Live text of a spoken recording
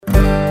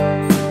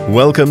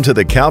Welcome to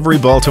the Calvary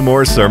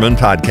Baltimore Sermon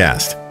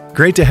Podcast.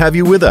 Great to have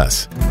you with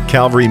us.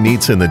 Calvary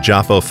meets in the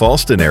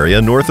Joppa-Fallston area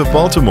north of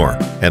Baltimore,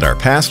 and our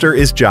pastor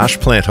is Josh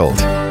Plantholt.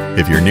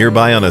 If you're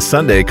nearby on a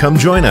Sunday, come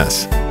join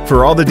us.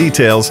 For all the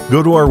details,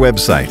 go to our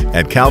website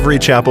at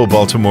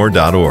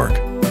calvarychapelbaltimore.org.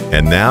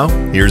 And now,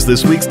 here's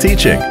this week's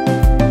teaching.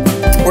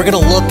 We're going to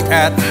look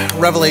at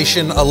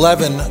Revelation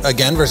 11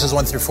 again, verses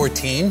 1 through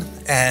 14,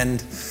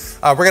 and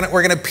we're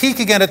going to peek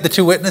again at the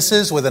two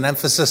witnesses with an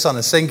emphasis on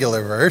a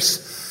singular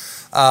verse.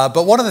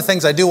 But one of the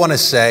things I do want to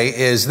say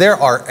is there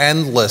are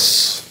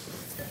endless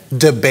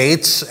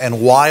debates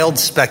and wild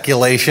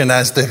speculation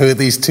as to who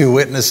these two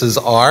witnesses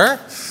are.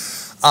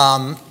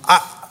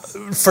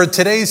 For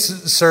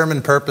today's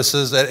sermon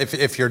purposes,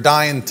 if you're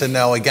dying to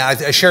know, again,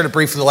 I shared it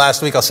briefly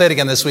last week. I'll say it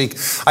again this week.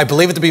 I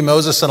believe it to be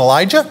Moses and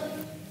Elijah.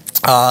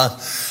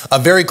 A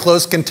very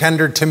close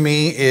contender to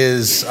me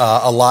is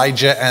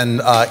Elijah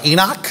and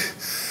Enoch.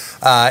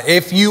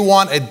 If you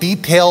want a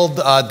detailed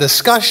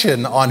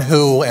discussion on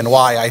who and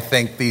why I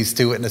think these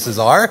two witnesses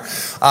are,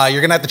 you're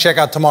going to have to check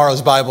out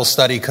tomorrow's Bible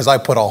study because I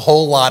put a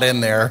whole lot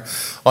in there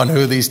on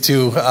who these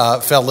two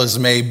fellas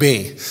may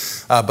be.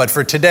 But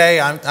for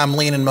today, I'm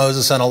leaning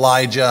Moses and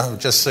Elijah,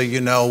 just so you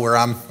know where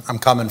I'm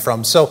coming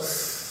from. So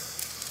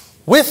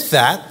with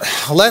that,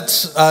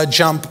 let's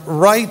jump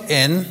right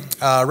in.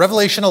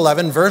 Revelation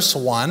 11, verse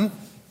 1.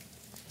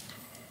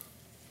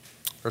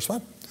 Verse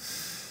 1.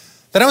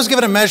 Then I was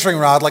given a measuring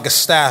rod like a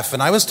staff,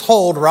 and I was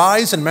told,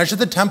 rise and measure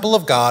the temple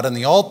of God and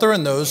the altar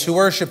and those who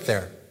worship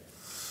there.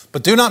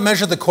 But do not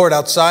measure the court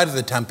outside of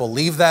the temple.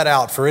 Leave that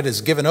out, for it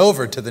is given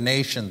over to the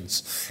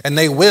nations, and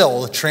they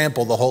will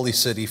trample the holy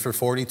city for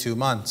 42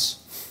 months.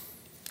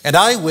 And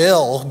I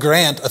will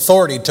grant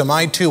authority to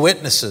my two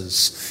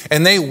witnesses,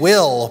 and they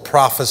will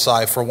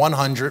prophesy for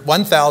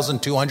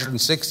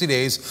 1,260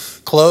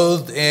 days,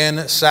 clothed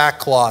in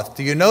sackcloth.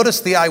 Do you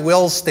notice the I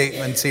will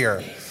statements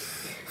here?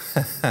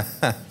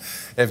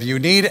 If you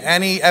need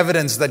any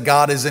evidence that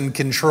God is in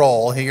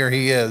control, here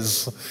he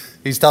is.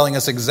 He's telling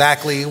us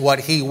exactly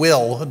what he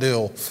will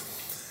do.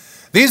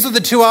 These are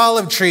the two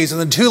olive trees and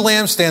the two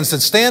lampstands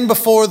that stand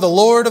before the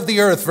Lord of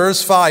the earth,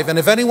 verse 5. And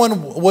if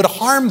anyone would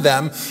harm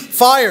them,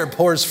 fire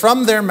pours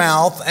from their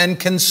mouth and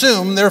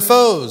consume their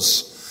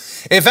foes.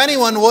 If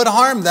anyone would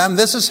harm them,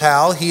 this is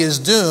how he is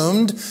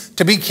doomed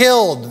to be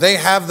killed. They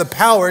have the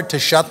power to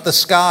shut the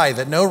sky,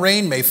 that no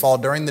rain may fall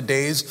during the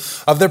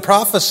days of their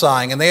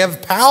prophesying. And they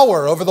have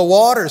power over the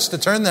waters to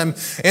turn them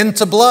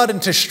into blood and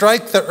to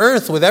strike the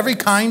earth with every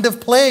kind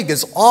of plague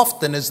as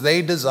often as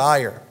they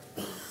desire.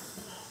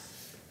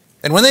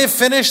 And when they have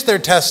finished their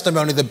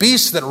testimony, the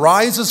beast that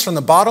rises from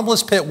the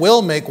bottomless pit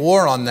will make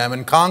war on them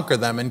and conquer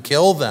them and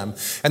kill them.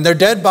 And their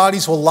dead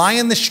bodies will lie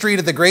in the street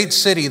of the great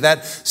city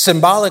that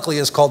symbolically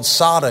is called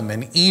Sodom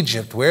in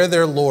Egypt, where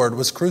their Lord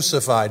was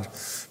crucified.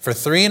 For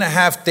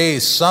 3.5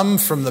 days, some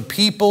from the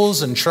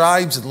peoples and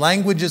tribes and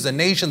languages and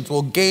nations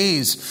will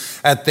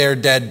gaze at their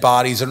dead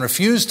bodies and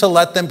refuse to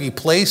let them be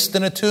placed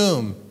in a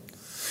tomb.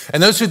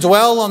 And those who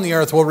dwell on the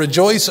earth will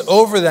rejoice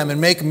over them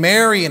and make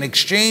merry and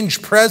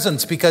exchange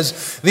presents,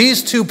 because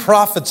these two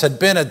prophets had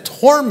been a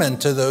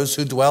torment to those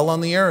who dwell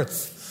on the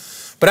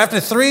earth. But after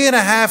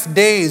 3.5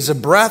 days, a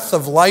breath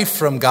of life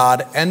from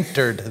God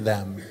entered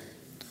them.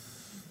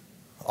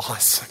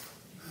 Awesome.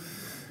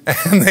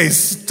 And they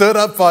stood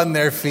up on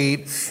their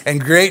feet,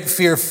 and great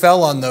fear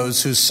fell on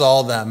those who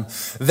saw them.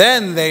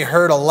 Then they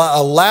heard a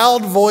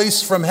loud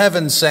voice from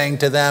heaven saying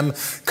to them,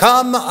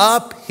 come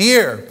up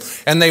here.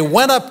 And they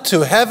went up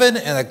to heaven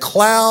in a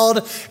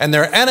cloud, and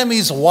their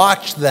enemies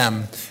watched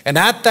them. And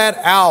at that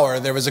hour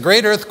there was a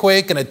great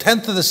earthquake, and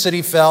 1/10 of the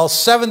city fell.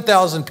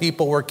 7,000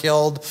 people were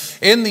killed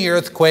in the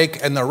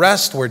earthquake, and the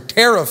rest were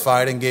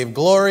terrified and gave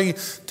glory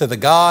to the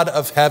God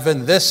of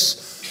heaven.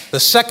 The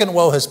second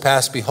woe has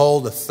passed.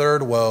 Behold, the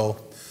third woe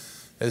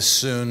is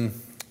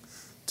soon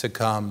to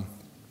come.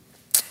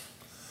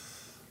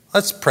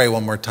 Let's pray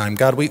one more time.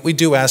 God, we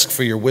do ask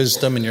for your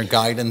wisdom and your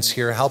guidance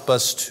here. Help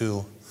us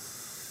to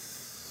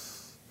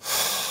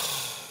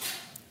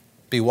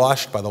be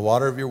washed by the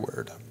water of your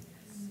word.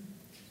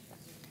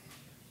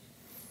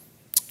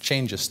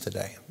 Change us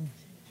today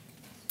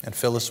and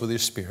fill us with your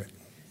spirit.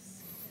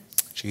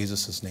 In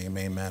Jesus' name,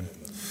 amen.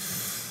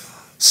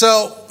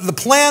 So the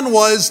plan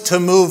was to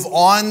move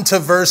on to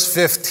verse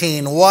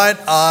 15. What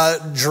a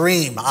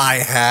dream I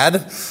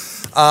had.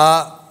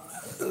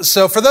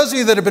 So for those of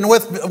you that have been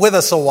with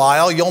us a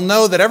while, you'll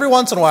know that every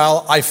once in a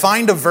while I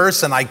find a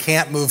verse and I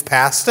can't move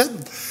past it.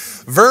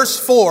 Verse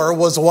 4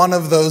 was one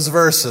of those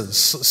verses.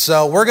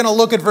 So we're going to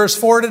look at verse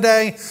 4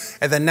 today,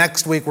 and then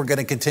next week we're going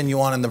to continue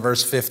on in the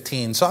verse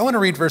 15. So I want to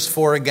read verse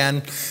 4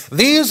 again.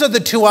 These are the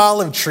two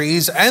olive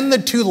trees and the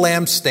two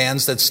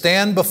lampstands that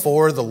stand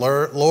before the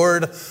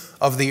Lord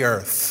of the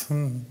earth.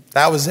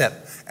 That was it.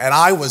 And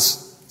I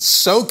was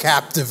so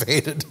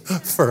captivated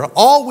for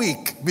all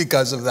week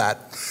because of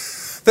that.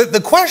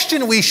 The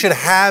question we should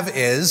have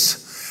is,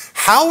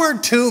 how are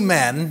two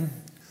men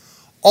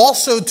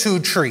also two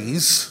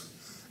trees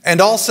and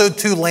also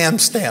two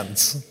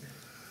lampstands?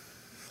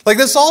 Like,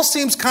 this all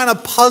seems kind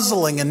of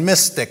puzzling and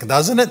mystic,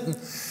 doesn't it?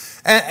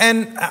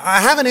 And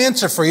I have an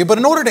answer for you, but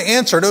in order to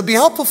answer it, it would be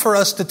helpful for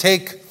us to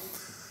take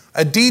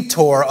a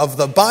detour of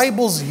the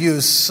Bible's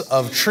use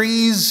of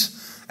trees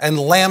and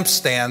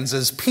lampstands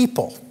as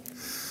people.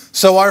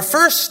 So our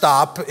first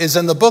stop is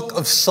in the book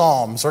of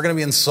Psalms. We're going to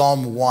be in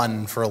Psalm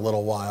 1 for a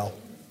little while.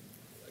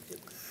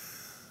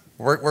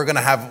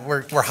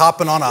 We're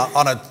hopping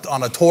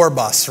on a tour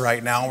bus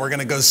right now. We're going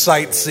to go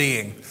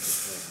sightseeing.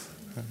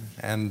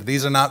 And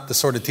these are not the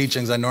sort of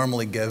teachings I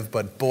normally give,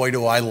 but boy,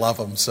 do I love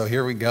them. So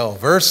here we go.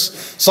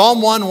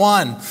 Psalm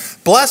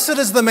 1:1. Blessed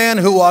is the man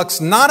who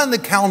walks not in the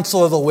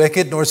counsel of the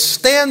wicked, nor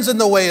stands in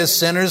the way of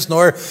sinners,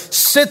 nor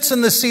sits in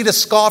the seat of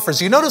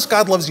scoffers. You notice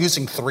God loves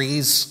using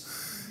threes.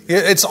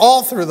 It's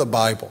all through the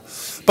Bible.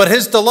 But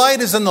his delight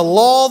is in the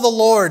law of the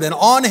Lord, and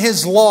on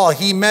his law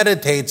he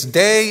meditates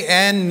day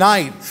and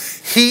night.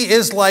 He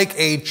is like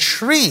a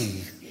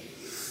tree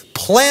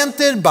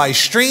planted by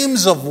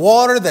streams of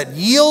water that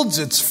yields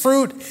its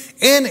fruit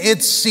in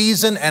its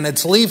season, and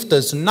its leaf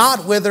does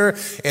not wither.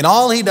 In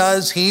all he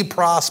does, he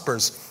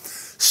prospers.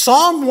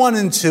 Psalm 1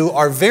 and 2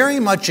 are very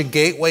much a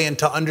gateway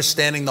into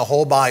understanding the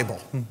whole Bible.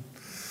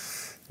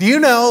 Do you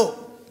know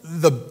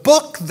the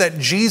book that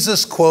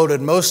Jesus quoted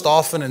most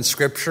often in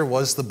Scripture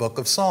was the book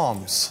of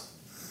Psalms?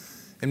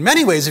 In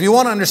many ways, if you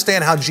want to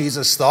understand how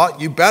Jesus thought,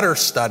 you better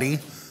study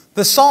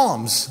the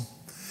Psalms.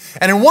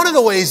 And in one of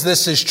the ways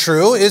this is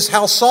true is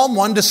how Psalm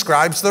 1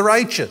 describes the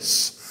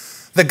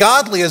righteous. The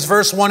godly, as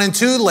verse 1 and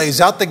 2 lays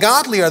out, the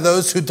godly are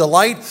those who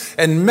delight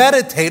and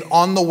meditate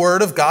on the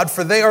word of God,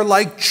 for they are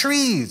like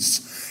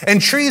trees, and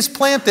trees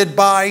planted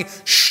by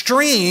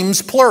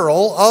streams,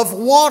 plural, of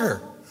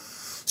water.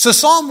 So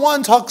Psalm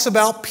 1 talks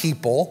about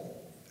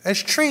people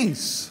as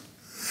trees.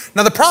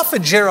 Now the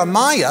prophet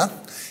Jeremiah,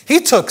 he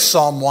took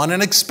Psalm 1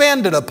 and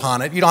expanded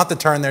upon it. You don't have to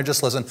turn there,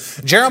 just listen.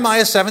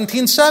 Jeremiah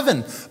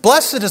 17:7.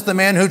 Blessed is the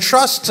man who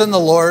trusts in the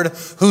Lord,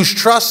 whose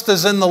trust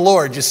is in the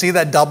Lord. You see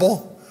that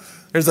double?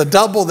 There's a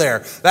double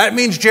there. That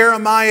means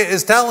Jeremiah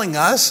is telling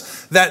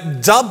us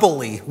that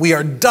we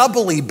are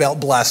doubly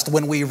blessed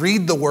when we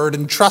read the word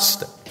and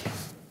trust it.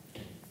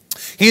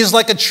 He is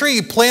like a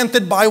tree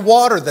planted by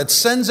water that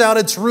sends out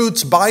its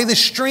roots by the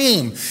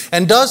stream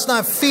and does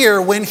not fear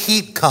when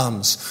heat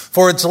comes,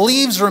 for its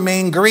leaves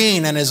remain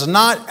green, and is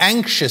not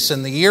anxious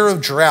in the year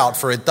of drought,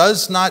 for it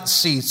does not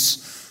cease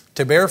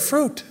to bear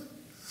fruit.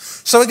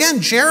 So again,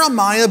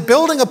 Jeremiah,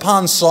 building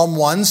upon Psalm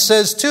 1,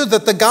 says too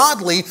that the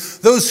godly,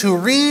 those who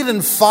read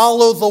and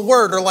follow the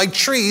word, are like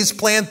trees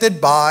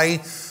planted by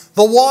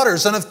the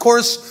waters. And of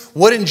course,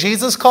 wouldn't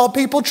Jesus call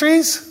people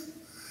trees?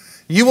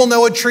 You will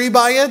know a tree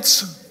by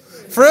its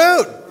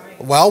fruit.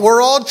 Well,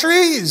 we're all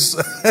trees.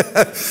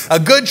 A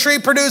good tree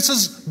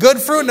produces good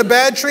fruit, and a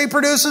bad tree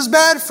produces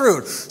bad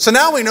fruit. So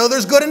now we know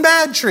there's good and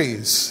bad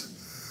trees.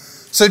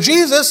 So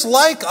Jesus,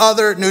 like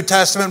other New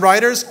Testament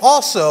writers,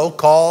 also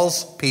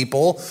calls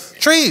people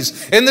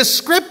trees. In the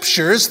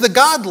scriptures, the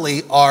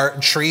godly are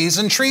trees,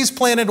 and trees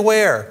planted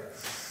where?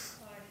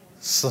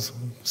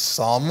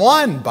 Psalm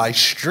 1, by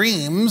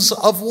streams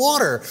of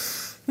water.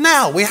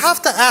 Now, we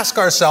have to ask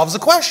ourselves a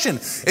question.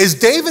 Is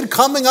David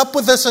coming up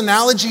with this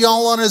analogy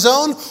all on his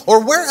own? Or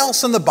where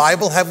else in the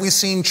Bible have we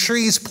seen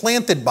trees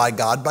planted by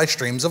God by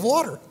streams of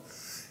water?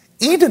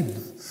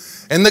 Eden.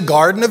 In the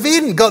Garden of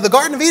Eden. The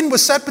Garden of Eden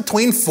was set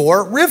between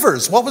 4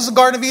 rivers. What was the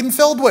Garden of Eden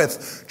filled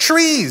with?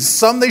 Trees.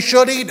 Some they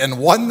should eat and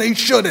one they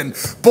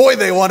shouldn't. Boy,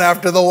 they went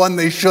after the one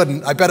they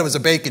shouldn't. I bet it was a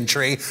bacon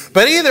tree.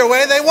 But either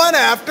way, they went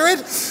after it.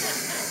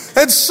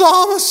 And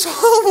Psalm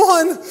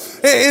 1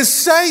 is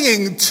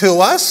saying to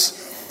us,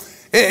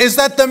 is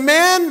that the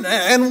man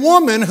and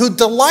woman who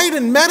delight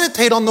and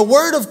meditate on the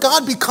word of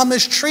God become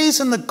as trees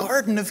in the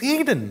Garden of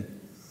Eden.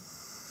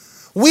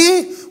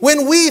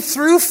 When we,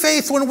 through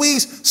faith,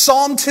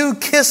 Psalm 2,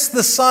 kiss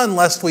the Son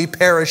lest we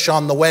perish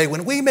on the way,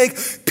 when we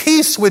make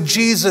peace with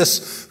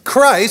Jesus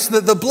Christ,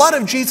 that the blood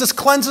of Jesus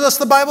cleanses us,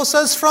 the Bible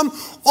says, from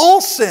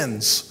all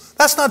sins.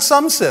 That's not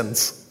some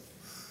sins.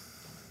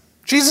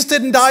 Jesus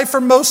didn't die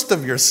for most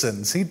of your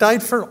sins. He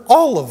died for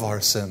all of our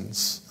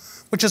sins,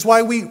 which is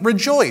why we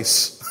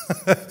rejoice.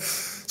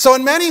 So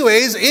in many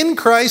ways, in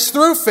Christ,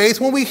 through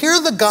faith, when we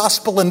hear the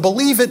gospel and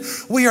believe it,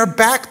 we are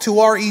back to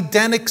our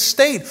Edenic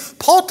state.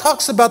 Paul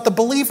talks about the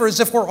believer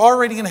as if we're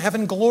already in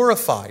heaven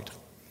glorified,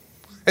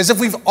 as if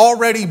we've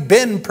already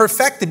been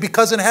perfected,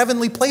 because in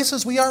heavenly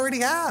places we already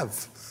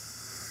have.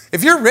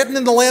 If you're written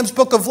in the Lamb's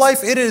Book of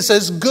Life, it is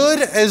as good,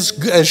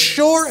 as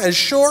sure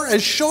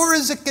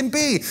as it can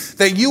be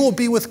that you will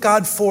be with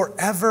God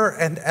forever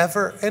and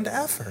ever and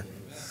ever.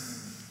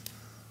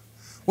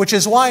 Which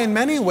is why, in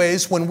many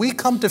ways, when we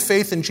come to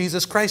faith in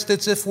Jesus Christ,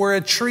 it's as if we're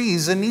at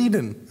trees in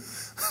Eden.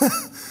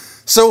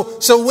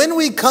 So when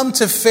we come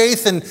to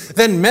faith and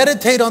then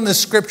meditate on the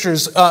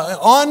scriptures,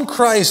 on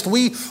Christ,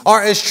 we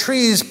are as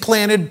trees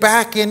planted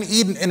back in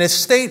Eden in a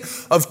state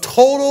of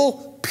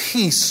total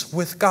peace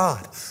with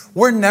God.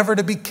 We're never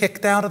to be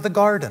kicked out of the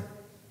garden.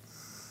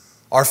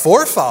 Our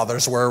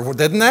forefathers were,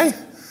 didn't they?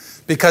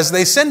 Because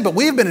they sinned, but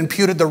we've been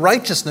imputed the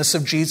righteousness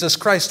of Jesus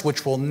Christ,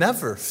 which will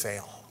never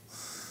fail.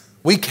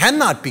 We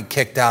cannot be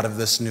kicked out of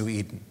this new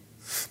Eden.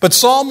 But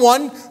Psalm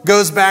 1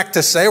 goes back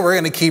to say, we're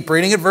going to keep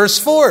reading it, verse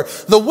 4,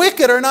 the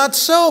wicked are not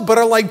so, but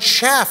are like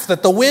chaff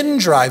that the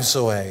wind drives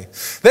away.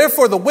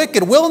 Therefore the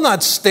wicked will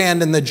not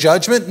stand in the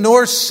judgment,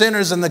 nor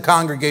sinners in the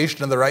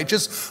congregation of the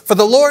righteous. For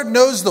the Lord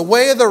knows the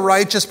way of the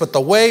righteous, but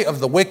the way of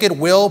the wicked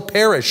will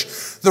perish.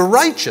 The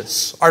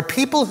righteous are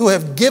people who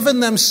have given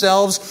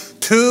themselves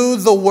to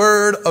the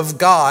word of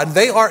God.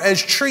 They are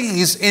as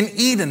trees in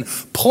Eden,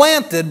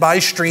 planted by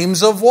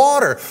streams of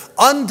water,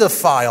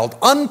 undefiled,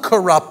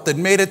 uncorrupted,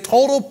 made at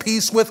total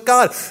peace with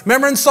God.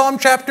 Remember in Psalm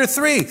chapter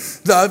 3,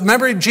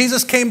 remember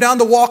Jesus came down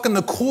to walk in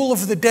the cool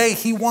of the day.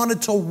 He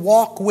wanted to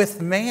walk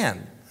with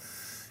man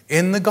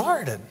in the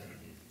garden.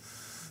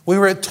 We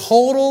were at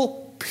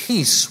total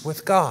peace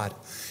with God.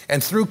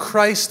 And through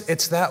Christ,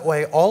 it's that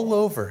way all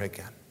over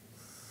again.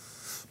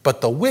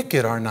 But the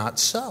wicked are not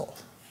so.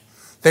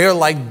 They are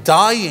like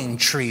dying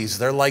trees.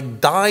 They're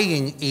like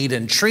dying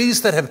Eden.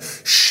 Trees that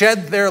have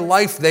shed their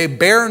life. They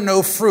bear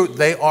no fruit.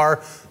 They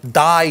are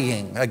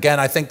dying. Again,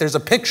 I think there's a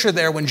picture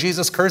there when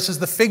Jesus curses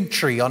the fig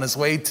tree on his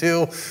way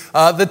to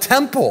the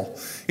temple.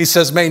 He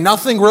says, may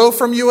nothing grow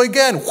from you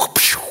again.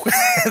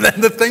 And then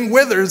the thing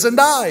withers and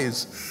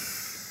dies.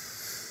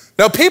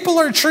 Now, people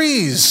are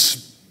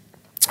trees.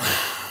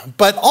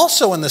 But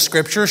also in the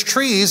scriptures,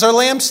 trees are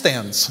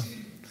lampstands.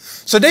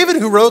 So David,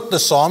 who wrote the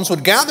Psalms,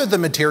 would gather the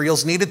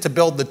materials needed to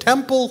build the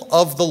temple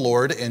of the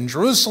Lord in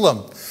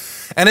Jerusalem.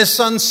 And his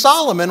son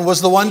Solomon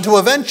was the one to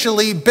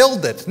eventually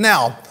build it.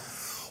 Now,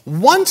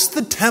 once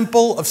the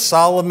temple of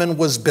Solomon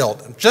was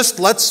built, just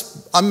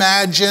let's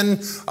imagine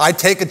I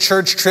take a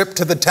church trip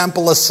to the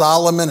temple of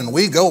Solomon and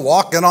we go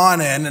walking on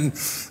in, and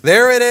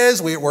there it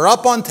is. We're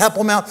up on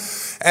Temple Mount.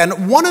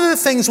 And one of the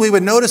things we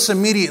would notice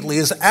immediately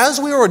is as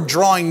we were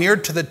drawing near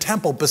to the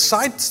temple,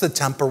 besides the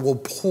temple were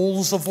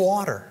pools of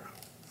water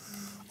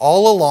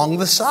all along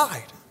the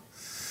side.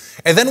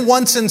 And then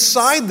once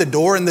inside the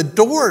door, and the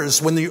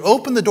doors, when you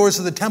open the doors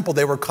of the temple,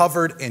 they were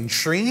covered in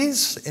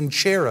trees and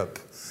cherub.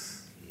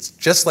 It's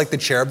just like the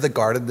cherub that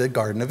guarded the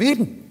Garden of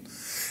Eden.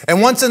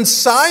 And once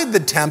inside the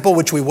temple,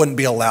 which we wouldn't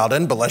be allowed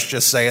in, but let's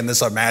just say in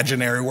this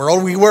imaginary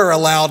world, we were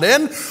allowed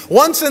in.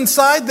 Once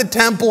inside the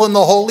temple in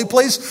the holy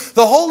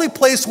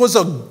place was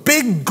a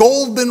big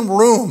golden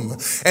room.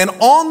 And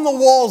on the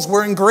walls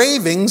were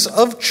engravings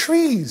of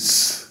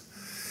trees.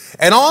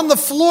 And on the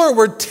floor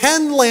were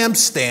 10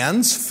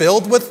 lampstands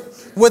filled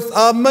with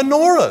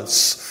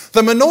menorahs.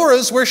 The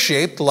menorahs were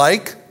shaped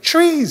like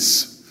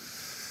trees.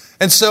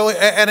 And so,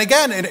 and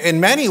again, in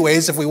many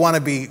ways, if we want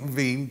to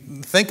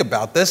think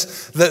about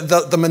this,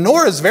 the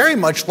menorah is very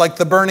much like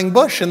the burning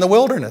bush in the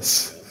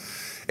wilderness.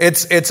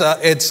 It's a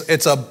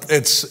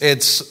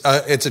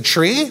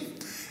tree.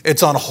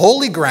 It's on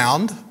holy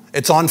ground.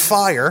 It's on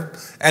fire,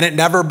 and it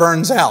never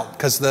burns out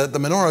because the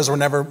menorahs were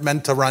never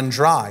meant to run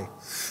dry.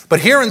 But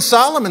here in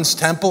Solomon's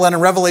temple and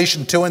in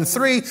Revelation 2 and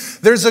 3,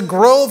 there's a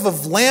grove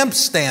of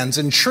lampstands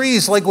and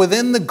trees like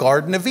within the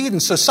Garden of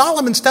Eden. So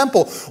Solomon's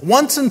temple,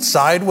 once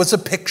inside, was a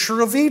picture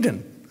of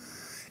Eden.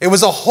 It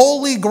was a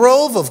holy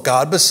grove of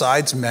God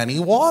besides many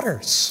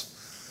waters.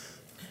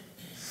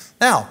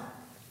 Now,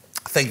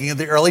 thinking of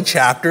the early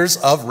chapters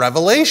of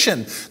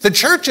Revelation, the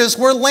churches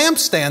were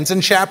lampstands in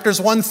chapters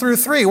 1 through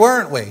 3,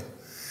 weren't we?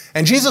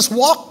 And Jesus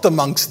walked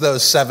amongst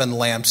those 7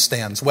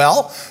 lampstands.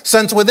 Well,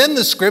 since within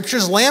the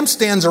scriptures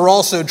lampstands are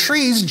also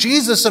trees,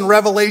 Jesus in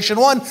Revelation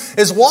 1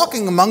 is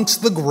walking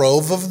amongst the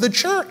grove of the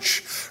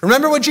church.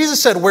 Remember what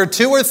Jesus said, where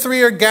 2 or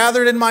 3 are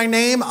gathered in my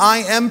name, I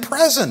am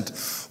present.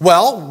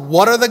 Well,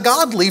 what are the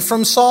godly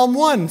from Psalm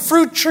 1?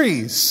 Fruit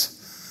trees.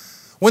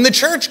 When the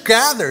church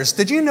gathers,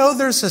 did you know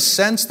there's a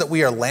sense that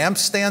we are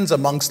lampstands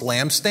amongst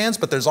lampstands,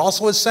 but there's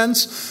also a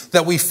sense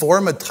that we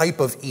form a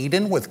type of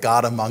Eden with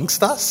God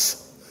amongst us?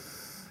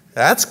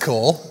 That's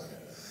cool.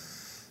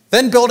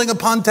 Then building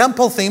upon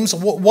temple themes,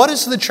 what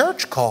is the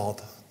church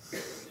called?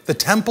 The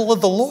temple of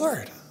the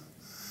Lord.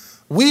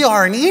 We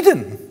are an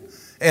Eden,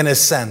 in a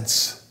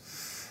sense.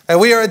 And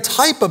we are a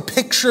type, a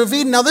picture of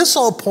Eden. Now this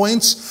all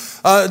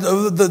points,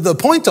 the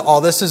point to all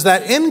this is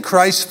that in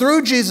Christ,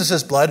 through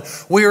Jesus' blood,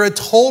 we are at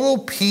total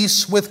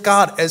peace with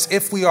God, as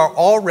if we are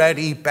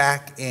already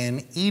back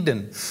in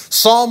Eden.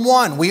 Psalm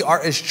 1, we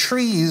are as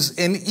trees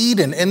in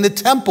Eden, in the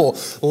temple,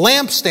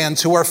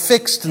 lampstands who are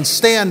fixed and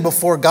stand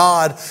before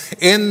God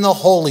in the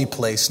holy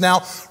place.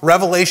 Now,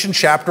 Revelation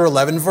chapter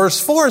 11,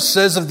 verse 4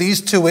 says of these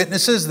 2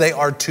 witnesses, they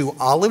are 2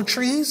 olive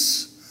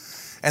trees,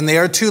 and they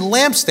are 2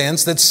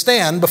 lampstands that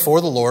stand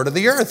before the Lord of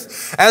the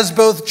earth. As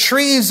both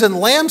trees and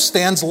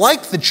lampstands,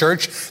 like the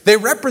church, they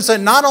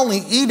represent not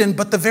only Eden,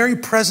 but the very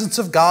presence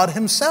of God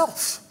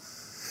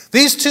himself.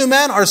 These 2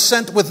 men are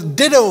sent with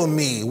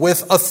didomi,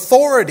 with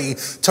authority,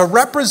 to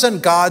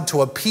represent God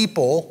to a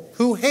people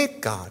who hate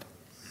God.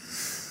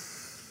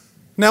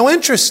 Now,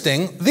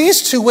 interesting,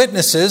 these 2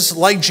 witnesses,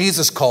 like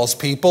Jesus calls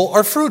people,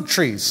 are fruit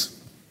trees.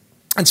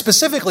 And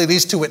specifically,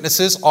 these 2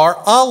 witnesses are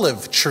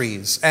olive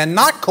trees. And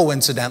not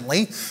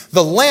coincidentally,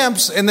 the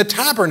lamps in the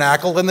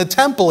tabernacle in the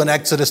temple in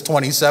Exodus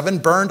 27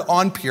 burned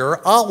on pure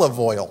olive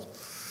oil.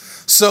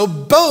 So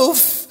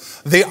both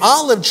The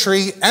olive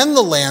tree and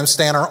the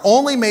lampstand are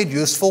only made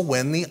useful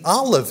when the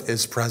olive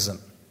is present.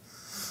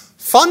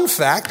 Fun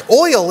fact,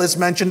 oil is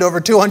mentioned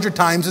over 200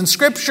 times in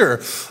Scripture,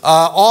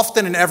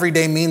 often in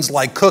everyday means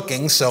like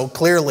cooking, so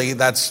clearly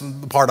that's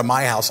part of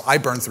my house. I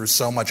burn through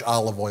so much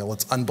olive oil,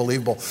 it's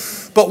unbelievable.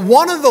 But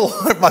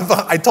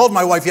I told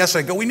my wife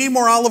yesterday, I go, we need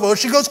more olive oil.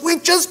 She goes, we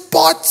just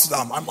bought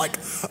some. I'm like,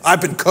 I've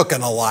been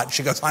cooking a lot.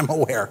 She goes, I'm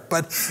aware.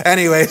 But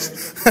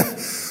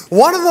anyways,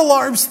 one of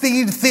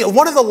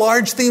the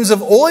large themes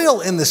of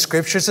oil in the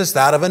Scriptures is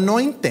that of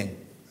anointing.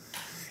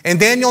 In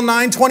Daniel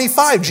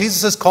 9:25,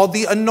 Jesus is called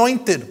the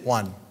Anointed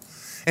One.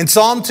 In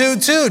Psalm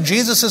 2:2,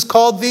 Jesus is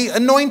called the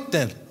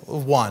Anointed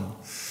One.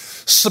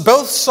 So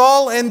both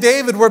Saul and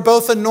David were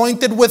both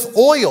anointed with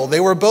oil. They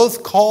were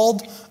both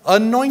called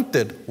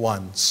Anointed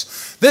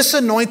Ones. This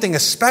anointing,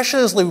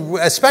 especially as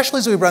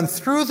we run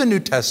through the New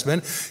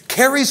Testament,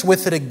 carries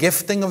with it a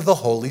gifting of the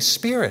Holy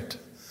Spirit.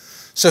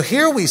 So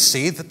here we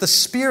see that the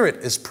Spirit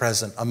is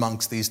present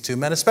amongst these two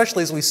men,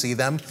 especially as we see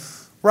them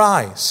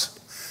rise.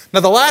 Now,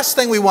 the last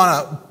thing we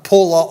want to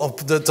pull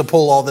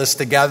all this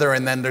together,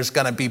 and then there's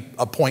going to be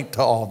a point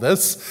to all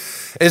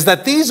this, is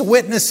that these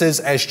witnesses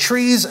as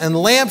trees and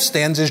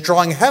lampstands is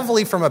drawing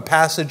heavily from a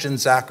passage in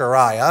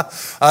Zechariah,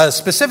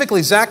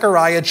 specifically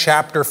Zechariah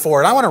chapter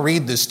 4. And I want to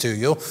read this to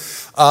you.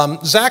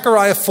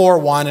 Zechariah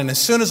 4:1, and as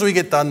soon as we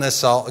get done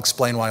this, I'll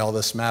explain why all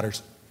this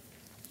matters.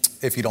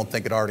 If you don't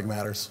think it already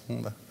matters,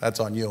 that's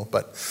on you.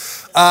 But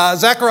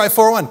Zechariah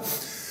 4:1.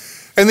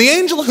 And the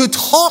angel who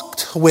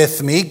talked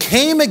with me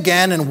came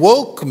again and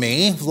woke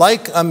me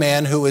like a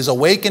man who is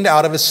awakened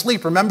out of his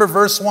sleep. Remember,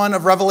 verse 1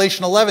 of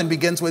Revelation 11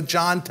 begins with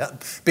John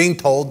being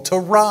told to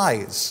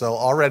rise. So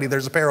already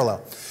there's a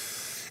parallel.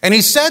 And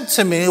he said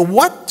to me,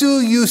 what do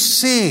you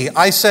see?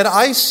 I said,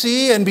 I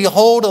see and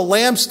behold a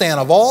lampstand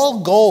of all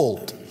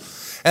gold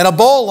and a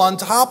bowl on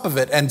top of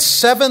it and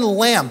 7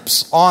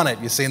 lamps on it.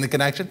 You see in the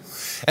connection?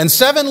 And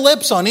 7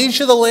 lips on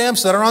each of the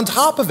lamps that are on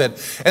top of it.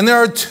 And there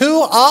are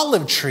 2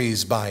 olive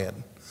trees by it,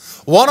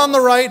 one on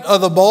the right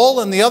of the bowl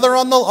and the other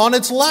on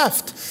its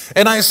left.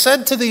 And I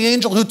said to the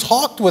angel who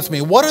talked with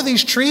me, what are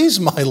these trees,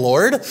 my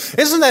Lord?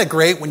 Isn't that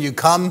great when you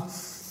come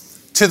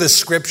to the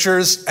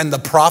Scriptures and the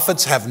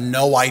prophets have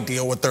no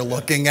idea what they're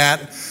looking at?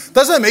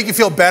 Doesn't it make you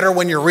feel better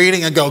when you're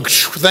reading and go,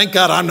 thank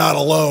God I'm not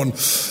alone?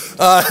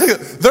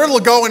 They're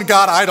going,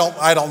 God,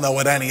 I don't know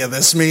what any of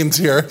this means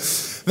here.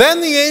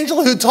 Then the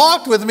angel who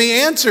talked with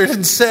me answered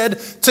and said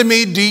to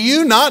me, do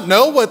you not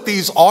know what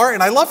these are?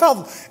 And I love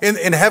how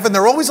in heaven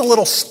they're always a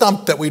little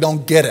stumped that we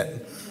don't get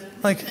it.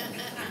 Like,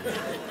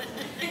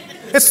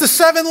 it's the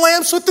 7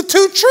 lamps with the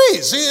 2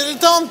 trees.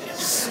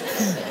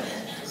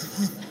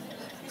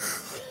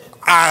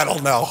 I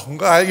don't know.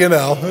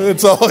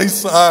 It's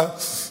always,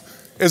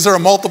 is there a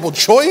multiple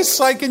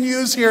choice I can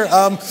use here?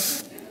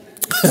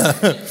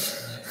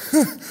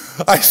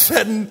 I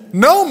said,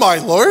 no, my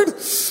Lord.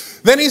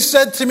 Then he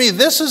said to me,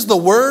 this is the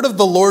word of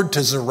the Lord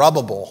to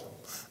Zerubbabel,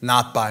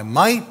 not by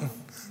might,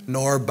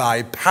 nor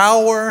by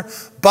power,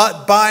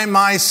 but by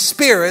my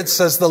Spirit,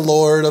 says the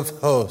Lord of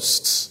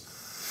hosts.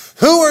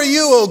 Who are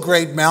you, O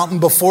great mountain?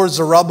 Before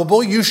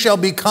Zerubbabel, you shall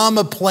become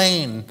a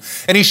plain,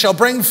 and he shall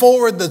bring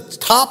forward the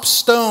top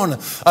stone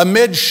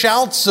amid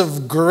shouts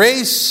of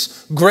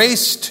grace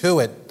to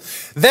it.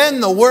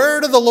 Then the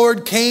word of the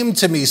Lord came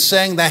to me,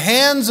 saying, the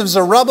hands of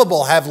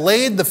Zerubbabel have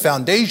laid the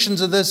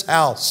foundations of this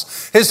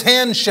house. His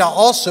hands shall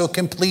also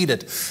complete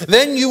it.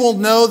 Then you will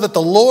know that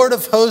the Lord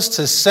of hosts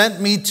has sent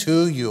me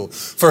to you.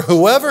 For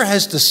whoever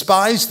has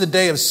despised the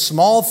day of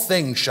small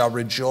things shall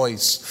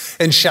rejoice,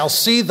 and shall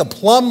see the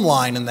plumb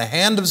line in the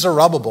hand of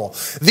Zerubbabel.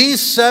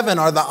 These 7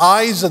 are the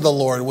eyes of the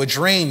Lord, which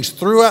range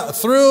through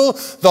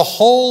the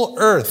whole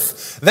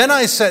earth. Then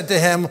I said to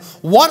him,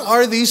 what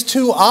are these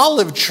 2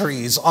 olive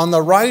trees on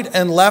the right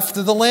and left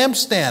of the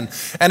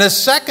lampstand? And a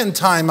second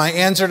time I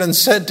answered and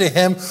said to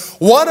him,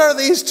 what are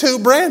these 2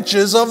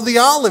 branches of the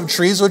olive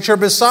trees which are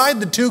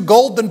beside the 2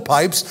 golden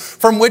pipes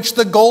from which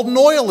the golden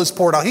oil is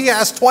poured out? He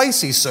asked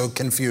twice, he's so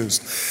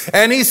confused.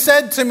 And he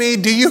said to me,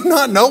 do you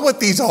not know what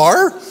these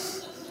are?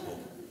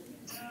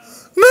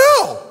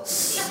 No,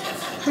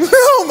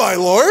 my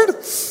Lord.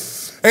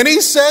 And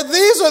he said,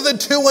 these are the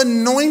 2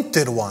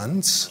 anointed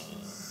ones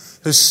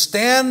who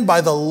stand by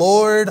the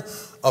Lord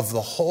of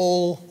the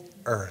whole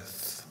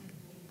earth.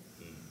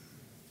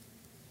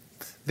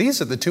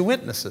 These are the 2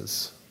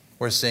 witnesses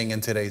we're seeing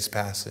in today's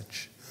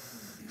passage,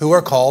 who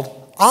are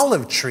called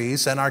olive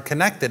trees and are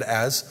connected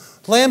as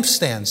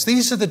lampstands.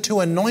 These are the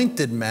 2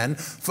 anointed men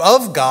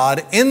of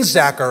God in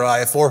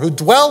Zechariah 4 who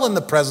dwell in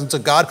the presence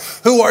of God,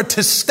 who are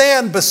to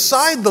stand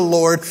beside the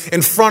Lord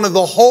in front of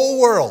the whole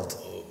world.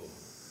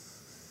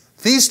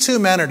 These 2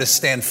 men are to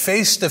stand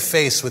face to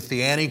face with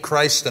the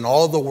Antichrist and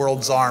all the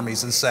world's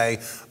armies and say,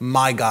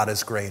 my God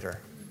is greater.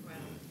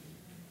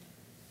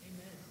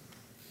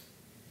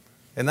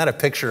 Isn't that a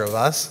picture of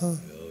us?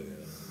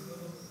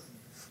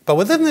 But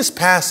within this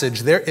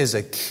passage, there is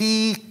a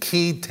key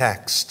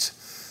text.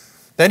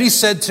 Then he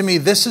said to me,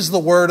 this is the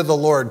word of the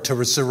Lord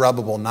to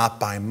Zerubbabel, not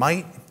by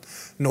might,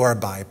 nor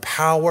by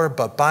power,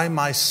 but by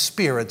my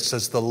Spirit,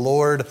 says the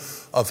Lord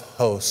of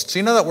hosts.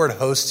 You know that word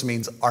hosts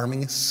means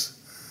armies?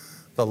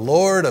 The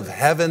Lord of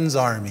heaven's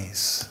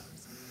armies.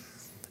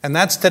 And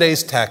that's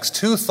today's text.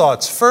 Two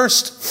thoughts.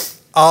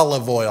 First,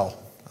 olive oil.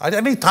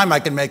 Anytime I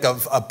can make a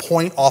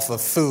point off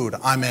of food,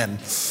 I'm in.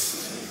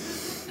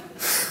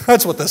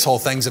 That's what this whole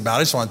thing's about.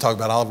 I just want to talk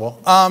about olive oil.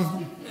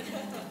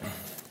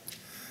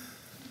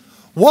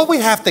 What we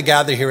have to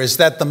gather here is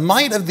that the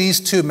might of these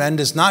two men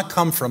does not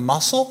come from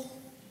muscle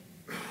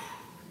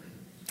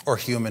or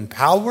human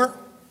power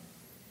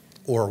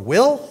or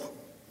will,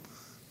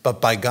 but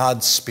by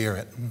God's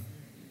Spirit.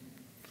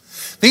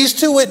 These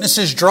two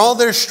witnesses draw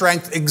their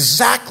strength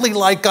exactly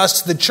like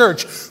us, the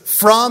church,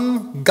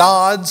 from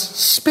God's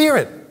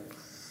Spirit.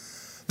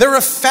 Their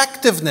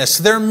effectiveness,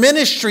 their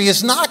ministry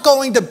is not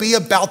going to be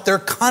about their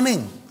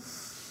cunning.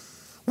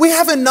 We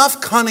have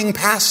enough cunning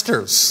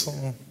pastors.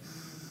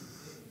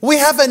 We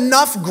have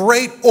enough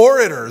great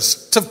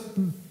orators to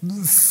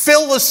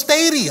fill a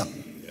stadium.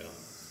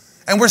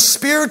 And we're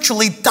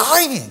spiritually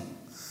dying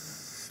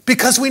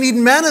because we need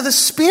men of the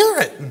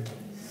Spirit.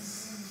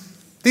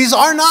 These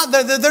are not,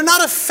 they're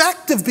not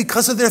effective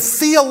because of their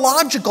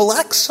theological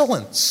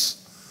excellence.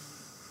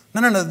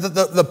 No.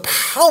 The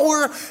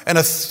power and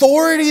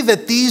authority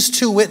that these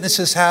two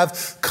witnesses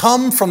have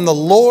come from the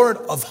Lord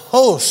of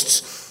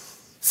hosts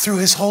through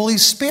his Holy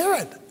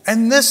Spirit.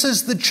 And this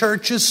is the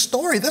church's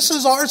story. This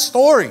is our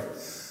story.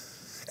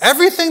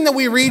 Everything that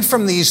we read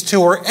from these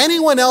two or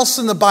anyone else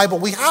in the Bible,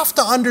 we have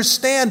to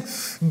understand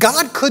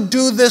God could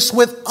do this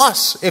with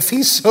us if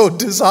he so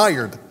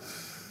desired.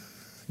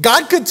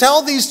 God could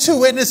tell these two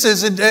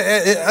witnesses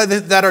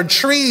that are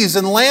trees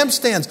and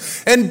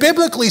lampstands, and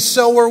biblically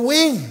so are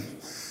we.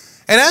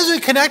 And as we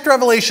connect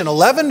Revelation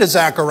 11 to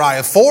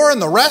Zechariah 4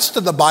 and the rest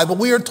of the Bible,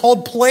 we are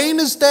told plain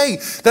as day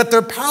that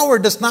their power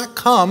does not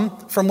come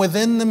from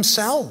within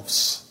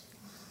themselves.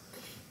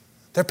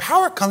 Their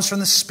power comes from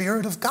the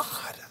Spirit of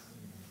God.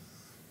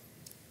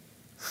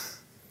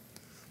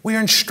 We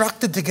are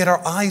instructed to get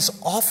our eyes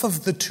off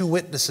of the two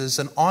witnesses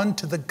and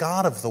onto the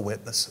God of the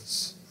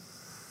witnesses.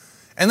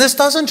 And this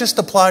doesn't just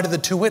apply to the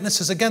two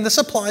witnesses. Again, this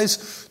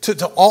applies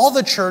to all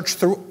the church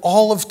through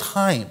all of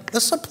time.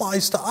 This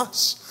applies to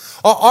us.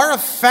 Our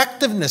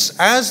effectiveness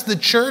as the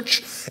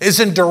church is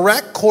in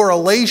direct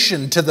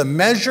correlation to the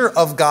measure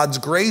of God's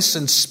grace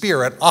and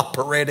Spirit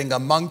operating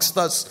amongst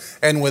us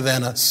and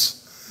within us.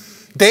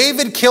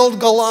 David killed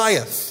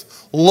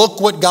Goliath.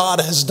 Look what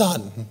God has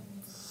done.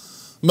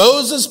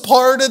 Moses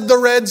parted the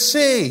Red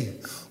Sea.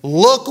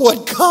 Look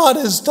what God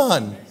has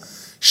done.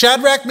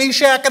 Shadrach,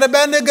 Meshach, and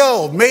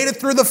Abednego made it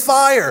through the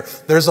fire.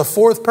 There's a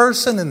fourth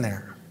person in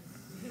there.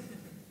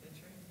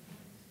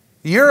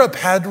 Europe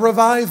had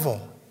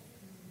revival.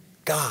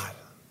 God.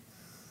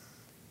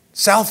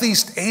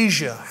 Southeast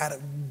Asia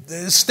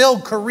still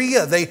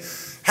Korea. They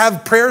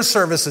have prayer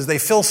services. They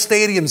fill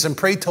stadiums and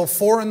pray till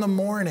 4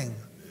 a.m.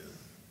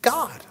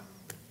 God.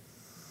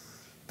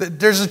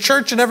 There's a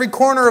church in every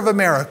corner of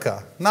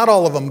America. Not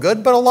all of them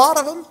good, but a lot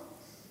of them.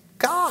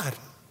 God.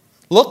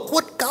 Look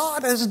what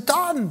God has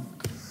done.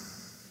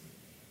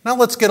 Now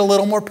let's get a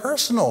little more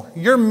personal.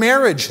 Your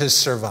marriage has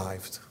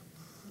survived.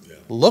 Yeah.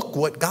 Look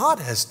what God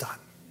has done.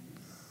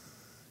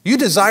 You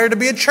desire to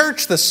be a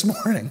church this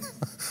morning.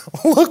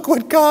 Look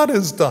what God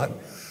has done.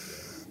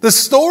 The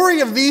story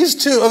of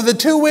the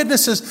two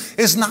witnesses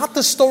is not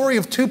the story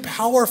of two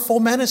powerful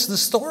men. It's the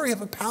story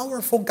of a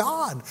powerful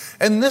God.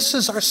 And this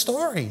is our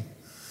story.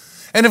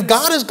 And if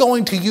God is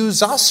going to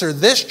use us or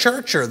this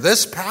church or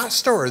this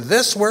pastor or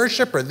this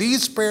worship or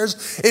these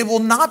prayers, it will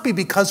not be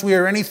because we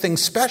are anything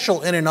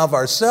special in and of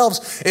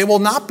ourselves. It will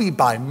not be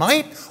by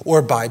might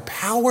or by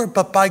power,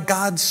 but by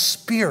God's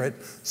Spirit,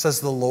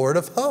 says the Lord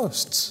of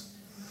hosts.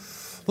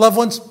 Loved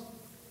ones,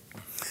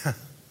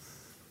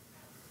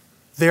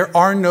 there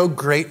are no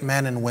great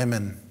men and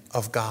women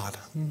of God.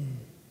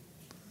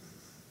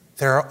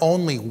 There are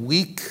only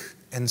weak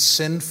and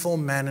sinful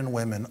men and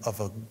women of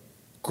a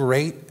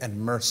great and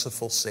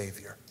merciful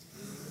Savior.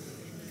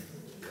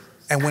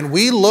 And when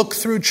we look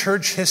through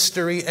church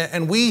history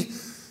and we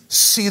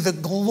see the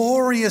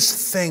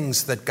glorious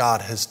things that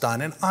God has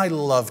done, and I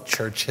love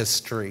church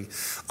history.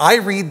 I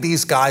read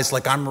these guys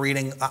like I'm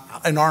reading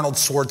an Arnold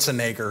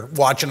Schwarzenegger,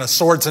 watching a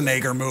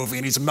Schwarzenegger movie,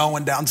 and he's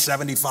mowing down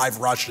 75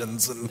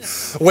 Russians and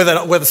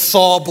with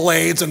saw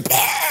blades and,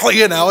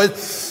 you know,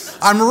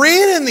 I'm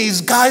reading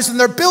these guys and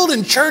they're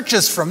building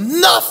churches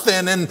from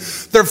nothing, and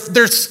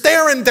they're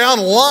staring down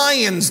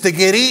lions to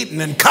get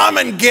eaten and come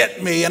and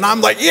get me. And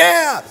I'm like,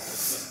 yeah.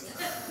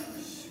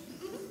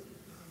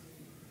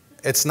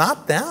 It's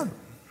not them.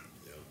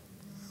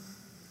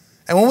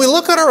 And when we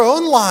look at our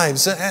own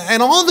lives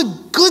and all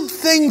the good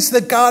things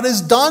that God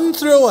has done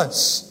through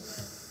us,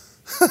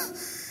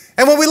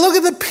 and when we look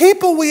at the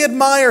people we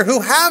admire who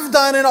have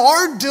done and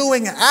are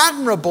doing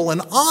admirable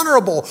and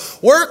honorable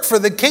work for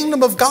the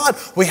kingdom of God,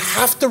 we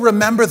have to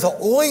remember the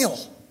oil.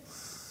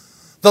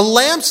 The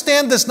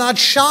lampstand does not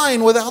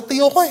shine without the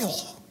oil.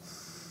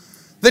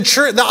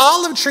 The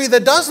olive tree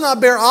that does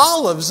not bear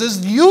olives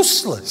is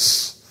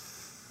useless.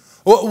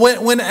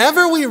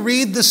 Whenever we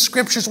read the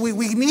scriptures,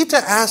 we need to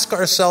ask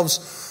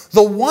ourselves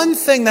the one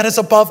thing that is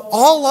above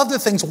all other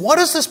things. What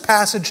is this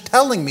passage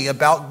telling me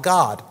about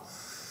God?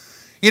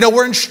 You know,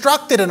 we're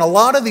instructed in a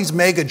lot of these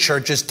mega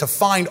churches to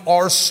find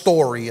our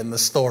story in the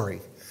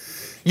story.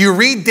 You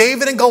read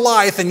David and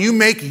Goliath and you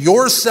make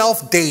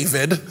yourself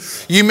David.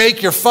 You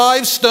make your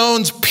 5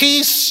 stones,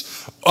 peace,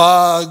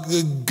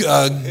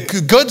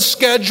 good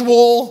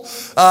schedule,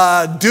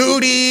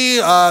 duty,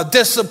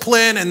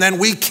 discipline, and then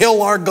we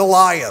kill our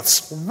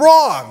Goliaths.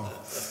 Wrong.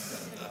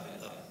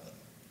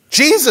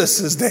 Jesus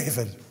is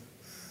David.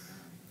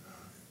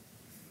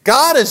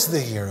 God is the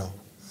hero.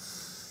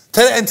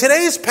 And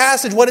today's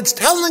passage, what it's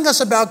telling us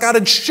about God,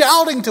 it's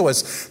shouting to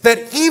us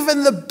that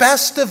even the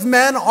best of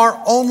men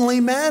are only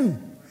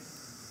men.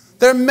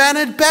 They're men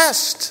at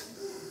best.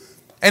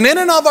 And in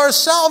and of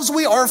ourselves,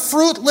 we are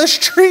fruitless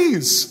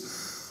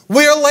trees.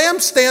 We are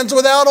lampstands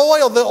without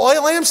oil. The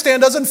oil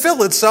lampstand doesn't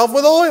fill itself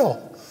with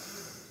oil.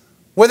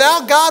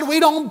 Without God, we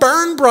don't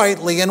burn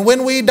brightly. And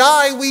when we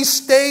die, we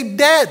stay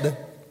dead.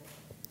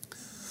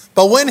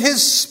 But when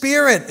His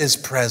Spirit is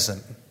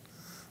present,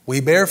 we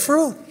bear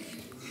fruit.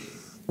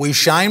 We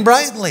shine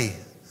brightly.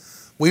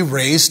 We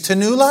raise to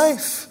new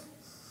life.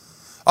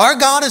 Our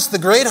God is the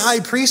great high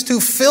priest who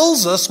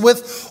fills us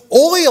with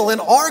oil. And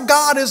our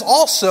God is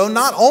also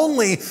not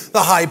only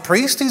the high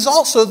priest, He's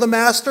also the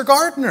master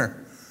gardener.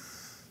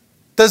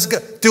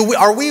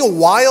 Are we a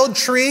wild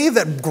tree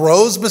that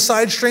grows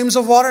beside streams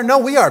of water? No,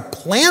 we are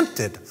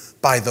planted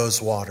by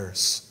those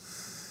waters.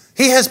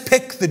 He has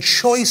picked the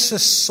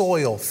choicest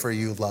soil for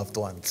you, loved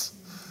ones.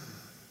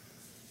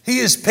 He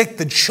has picked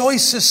the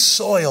choicest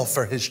soil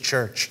for His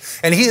church.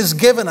 And He has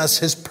given us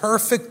His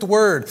perfect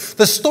word.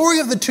 The story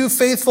of the 2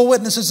 faithful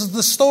witnesses is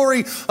the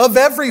story of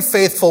every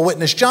faithful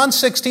witness. John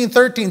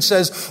 16:13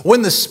 says,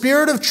 when the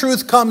Spirit of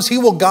truth comes, He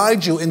will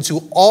guide you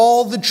into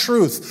all the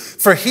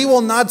truth. For He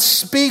will not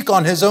speak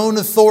on His own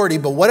authority,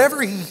 but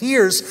whatever He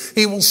hears,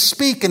 He will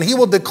speak. And He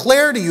will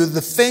declare to you the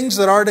things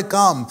that are to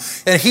come.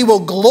 And He will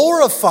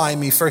glorify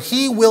Me, for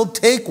He will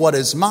take what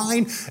is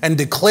mine and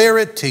declare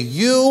it to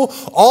you.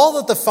 All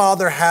that the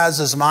Father has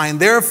is mine.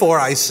 Therefore,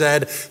 I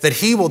said that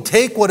He will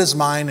take what is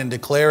mine and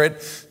declare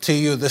it to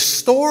you. The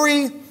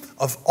story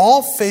of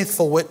all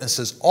faithful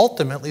witnesses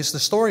ultimately is the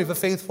story of a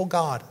faithful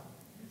God.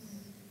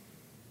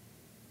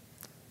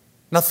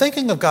 Now,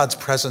 thinking of God's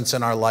presence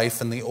in our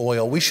life and the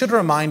oil, we should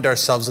remind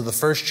ourselves of the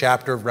first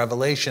chapter of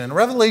Revelation. In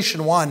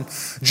Revelation 1,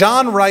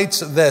 John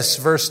writes this,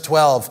 verse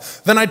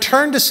 12, "Then I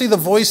turned to see the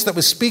voice that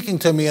was speaking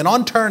to me, and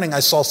on turning I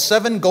saw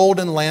 7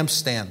 golden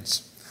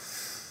lampstands."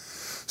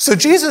 So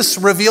Jesus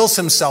reveals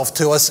Himself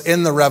to us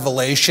in the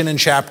Revelation in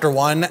chapter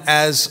 1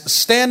 as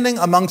standing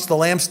amongst the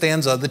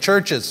lampstands of the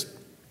churches.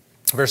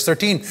 Verse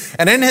 13,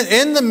 "And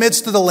in the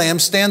midst of the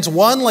lampstands,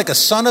 one like a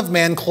son of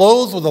man,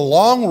 clothed with a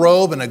long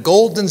robe and a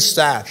golden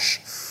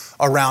sash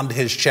around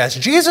his chest."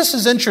 Jesus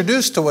is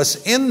introduced to us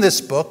in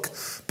this book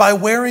by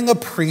wearing a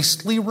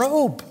priestly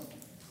robe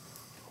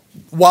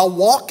while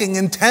walking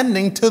and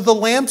tending to the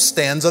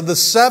lampstands of the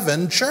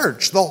 7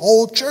 church, the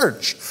whole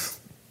church.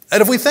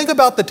 And if we think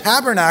about the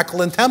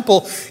tabernacle and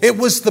temple, it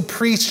was the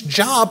priest's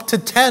job to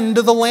tend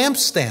to the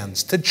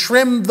lampstands, to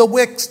trim the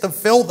wicks, to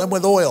fill them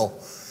with oil.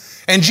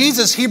 And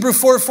Jesus, Hebrews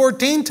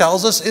 4:14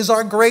 tells us, is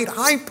our great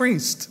high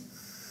priest.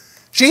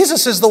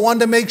 Jesus is the one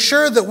to make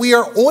sure that we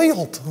are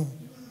oiled.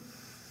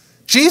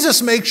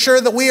 Jesus makes sure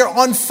that we are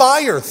on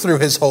fire through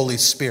His Holy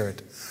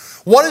Spirit.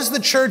 What is the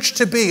church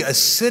to be? A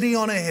city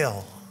on a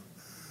hill.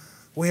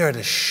 We are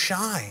to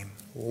shine,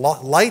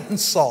 light and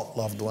salt,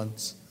 loved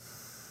ones.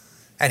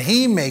 And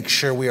He makes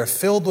sure we are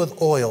filled with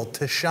oil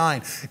to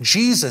shine.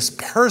 Jesus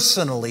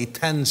personally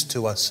tends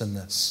to us in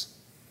this.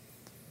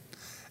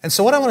 And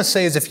so what I want to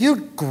say is, if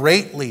you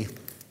greatly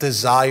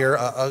desire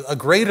a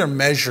greater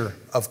measure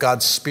of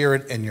God's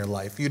Spirit in your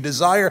life, you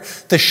desire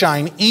to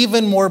shine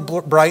even more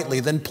brightly,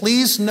 then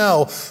please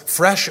know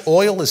fresh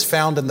oil is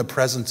found in the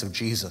presence of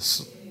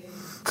Jesus.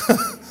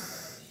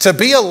 To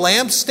be a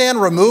lampstand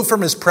removed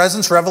from His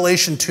presence,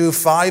 Revelation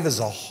 2:5, is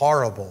a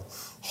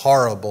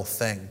horrible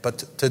thing.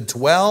 But to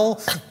dwell,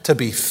 to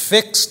be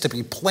fixed, to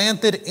be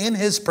planted in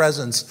His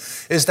presence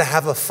is to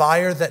have a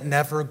fire that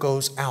never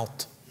goes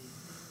out.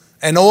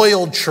 An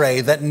oil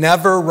tray that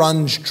never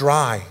runs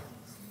dry.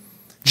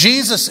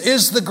 Jesus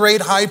is the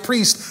great high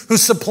priest who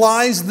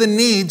supplies the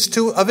needs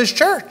of His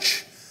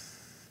church.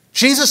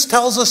 Jesus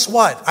tells us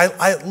what?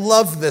 I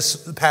love this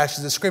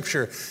passage of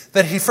Scripture,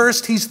 that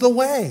He's the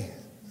way.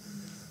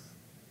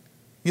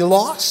 You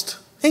lost?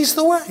 He's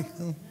the way.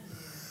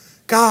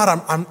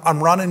 God,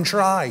 I'm running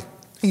dry.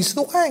 He's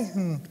the way.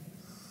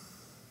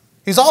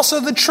 He's also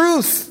the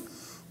truth.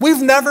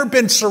 We've never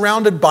been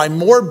surrounded by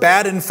more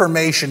bad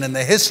information in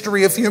the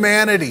history of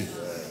humanity.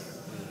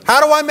 How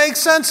do I make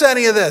sense of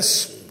any of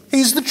this?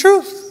 He's the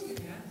truth.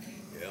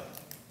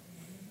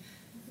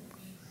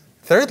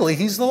 Thirdly,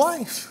 He's the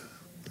life.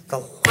 The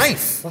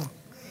life.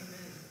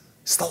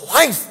 It's the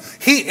life.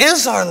 He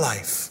is our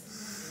life.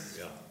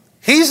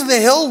 He's the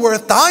hill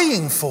worth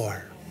dying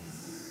for.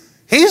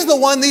 He's the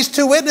one, these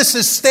two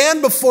witnesses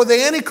stand before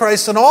the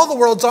Antichrist and all the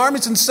world's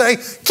armies and say,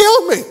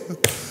 kill me.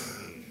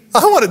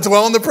 I want to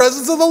dwell in the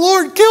presence of the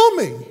Lord. Kill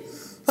me.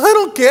 I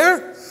don't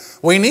care.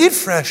 We need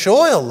fresh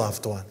oil,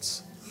 loved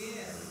ones.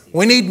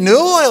 We need new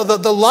oil.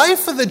 The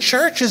life of the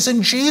church is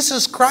in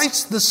Jesus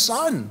Christ, the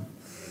Son.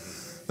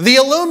 The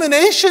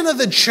illumination of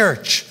the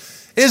church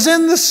is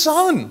in the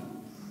Son.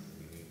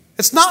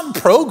 It's not in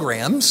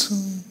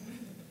programs.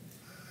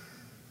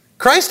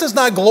 Christ is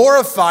not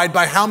glorified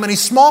by how many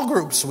small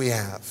groups we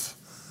have.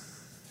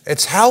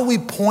 It's how we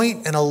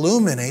point and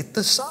illuminate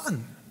the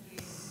Son.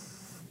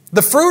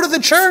 The fruit of the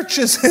church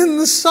is in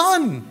the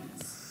Son.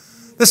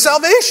 The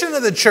salvation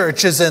of the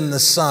church is in the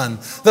Son.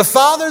 The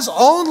Father's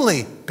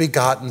only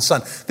begotten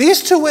Son.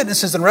 These two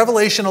witnesses in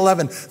Revelation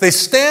 11, they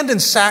stand in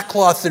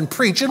sackcloth and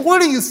preach. And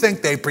what do you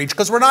think they preach?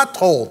 Because we're not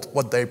told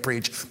what they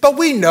preach. But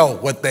we know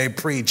what they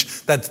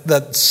preach. That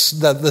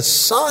the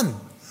Son.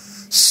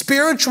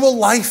 Spiritual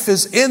life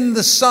is in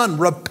the Son.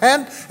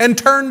 Repent and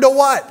turn to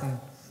what?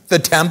 The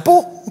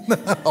temple?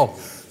 No.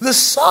 The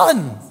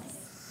Son.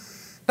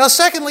 Now,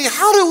 secondly,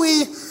 how do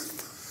we...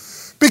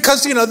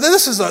 Because,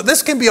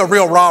 this can be a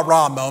real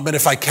rah-rah moment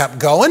if I kept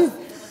going.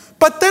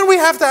 But then we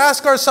have to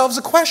ask ourselves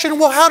a question,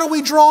 well, how do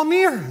we draw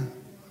near? You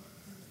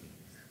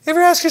ever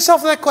ask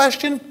yourself that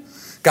question?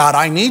 God,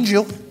 I need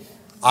you.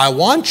 I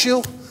want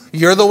you.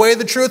 You're the way,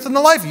 the truth, and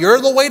the life. You're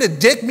the way to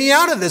dig me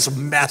out of this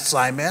mess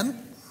I'm in.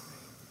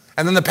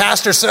 And then the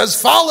pastor says,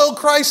 follow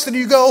Christ. And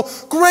you go,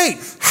 great.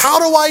 How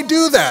do I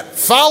do that?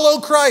 Follow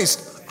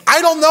Christ.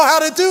 I don't know how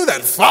to do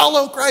that.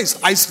 Follow Christ.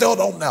 I still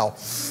don't know.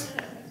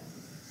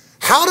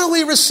 How do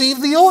we receive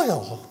the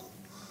oil?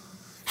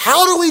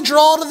 How do we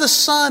draw to the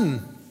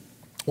Son?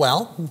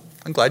 Well,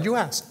 I'm glad you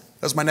asked.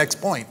 That's my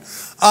next point.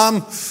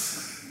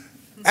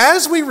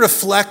 As we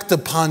reflect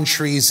upon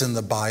trees in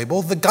the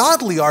Bible, the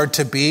godly are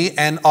to be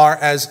and are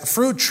as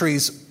fruit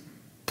trees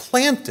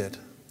planted.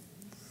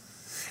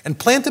 And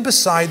planted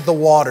beside the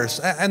waters.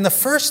 And the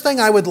first thing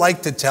I would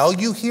like to tell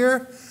you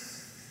here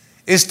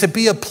is to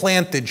be a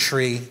planted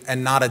tree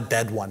and not a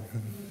dead one.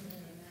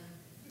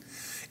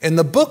 In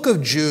the book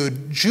of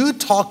Jude, Jude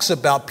talks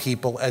about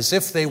people as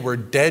if they were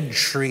dead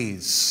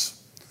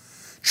trees.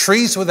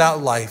 Trees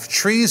without life,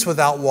 trees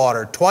without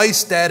water,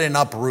 twice dead and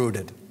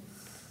uprooted.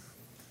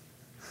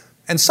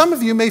 And some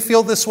of you may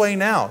feel this way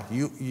now.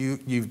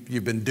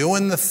 You've been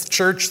doing the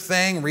church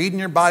thing, reading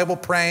your Bible,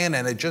 praying,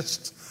 and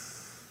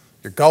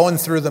you're going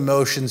through the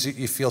motions.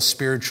 You feel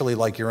spiritually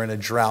like you're in a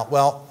drought.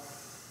 Well,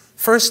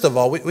 first of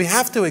all, we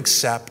have to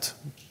accept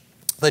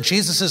that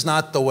Jesus is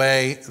not the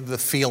way, the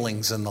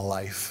feelings in the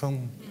life.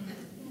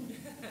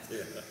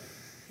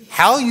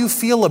 How you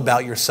feel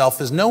about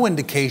yourself is no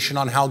indication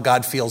on how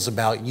God feels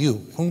about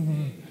you.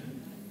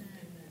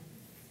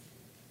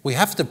 We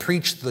have to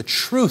preach the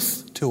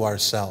truth to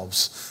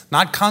ourselves,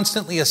 not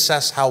constantly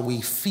assess how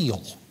we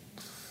feel.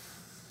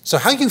 So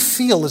how you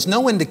feel is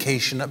no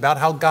indication about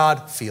how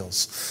God feels.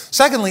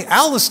 Secondly,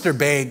 Alistair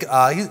Begg,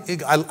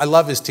 I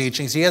love his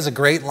teachings. He has a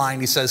great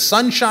line. He says,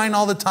 sunshine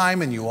all the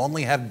time and you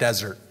only have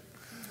desert.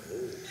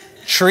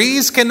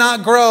 Trees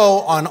cannot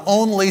grow on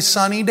only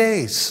sunny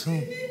days.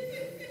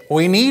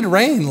 We need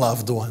rain,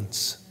 loved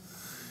ones.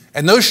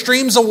 And those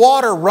streams of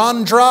water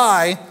run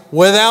dry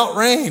without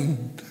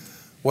rain,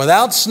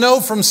 without snow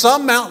from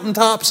some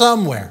mountaintop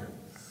somewhere.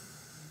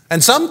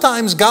 And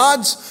sometimes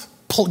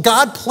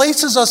God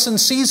places us in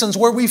seasons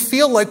where we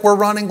feel like we're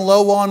running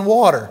low on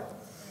water,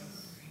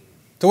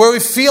 to where we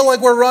feel like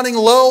we're running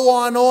low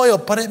on oil,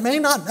 but it may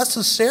not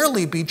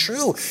necessarily be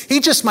true. He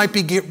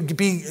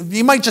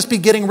might just be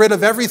getting rid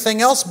of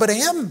everything else but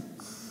him,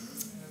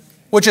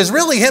 which is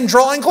really him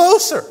drawing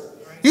closer.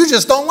 You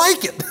just don't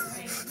like it.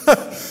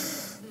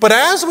 But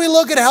as we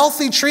look at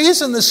healthy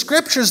trees in the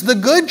scriptures, the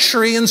good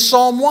tree in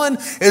Psalm 1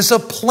 is a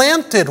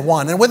planted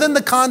one. And within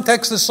the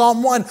context of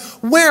Psalm 1,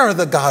 where are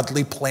the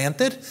godly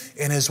planted?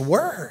 In his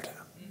word.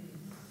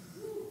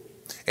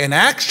 In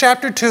Acts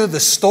chapter 2,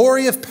 the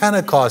story of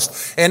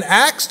Pentecost. In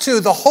Acts 2,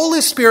 the Holy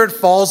Spirit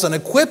falls and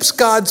equips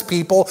God's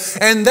people.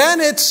 And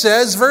then it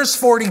says, verse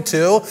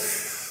 42,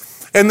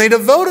 and they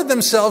devoted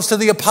themselves to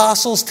the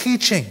apostles'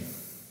 teaching.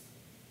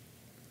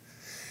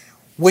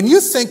 When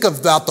you think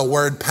about the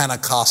word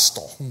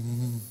Pentecostal,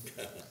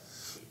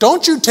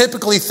 don't you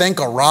typically think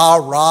of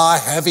rah-rah,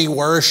 heavy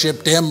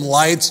worship, dim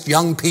lights,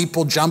 young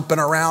people jumping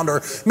around,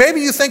 or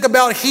maybe you think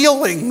about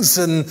healings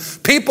and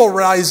people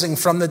rising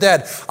from the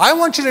dead. I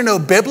want you to know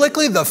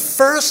biblically, the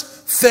first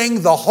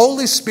thing the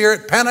Holy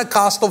Spirit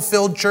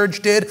Pentecostal-filled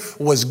church did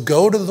was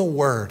go to the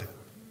Word.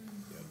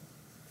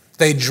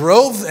 They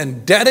drove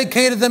and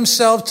dedicated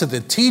themselves to the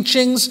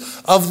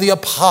teachings of the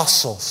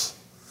apostles.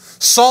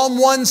 Psalm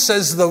 1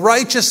 says the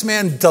righteous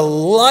man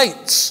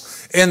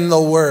delights in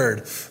the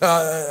word.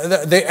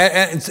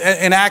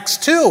 In Acts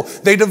 2,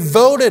 they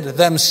devoted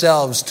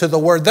themselves to the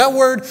word. That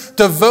word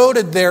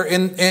devoted there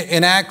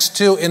in Acts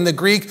 2 in the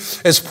Greek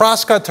is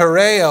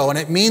proskatereo, and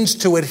it means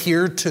to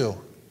adhere to.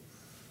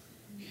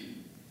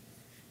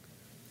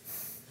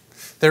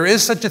 There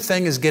is such a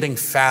thing as getting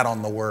fat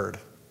on the word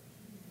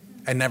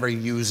and never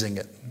using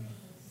it.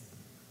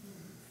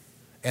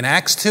 In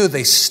Acts 2,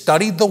 they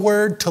studied the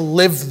word to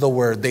live the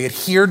word. They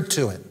adhered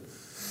to it.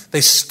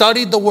 They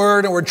studied the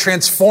word and were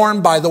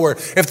transformed by the word.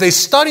 If they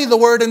studied the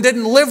word and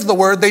didn't live the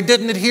word, they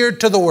didn't adhere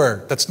to the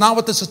word. That's not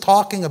what this is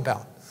talking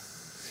about.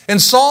 In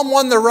Psalm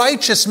 1, the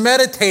righteous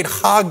meditate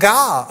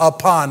Hagah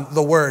upon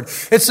the word.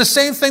 It's the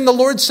same thing the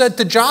Lord said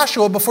to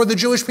Joshua before the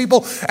Jewish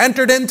people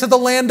entered into the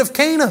land of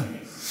Canaan.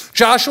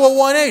 Joshua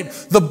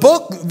 1:8,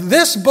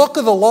 this book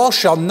of the law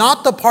shall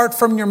not depart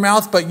from your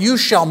mouth, but you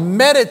shall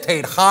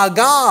meditate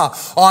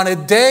Hagah on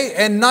it day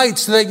and night,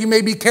 so that you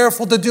may be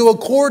careful to do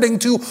according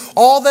to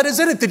all that is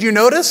in it. Did you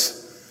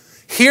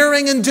notice?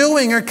 Hearing and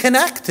doing are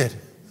connected.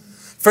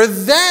 For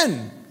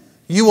then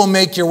you will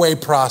make your way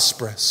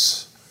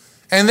prosperous.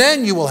 And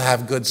then you will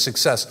have good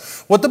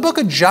success. What the book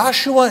of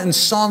Joshua and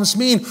Psalms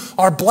mean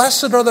are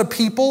blessed are the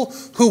people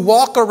who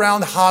walk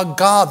around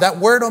Hagah. That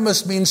word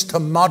almost means to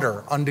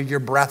mutter under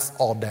your breath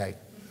all day.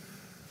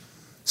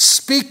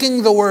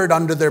 Speaking the word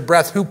under their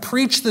breath, who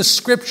preach the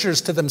scriptures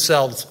to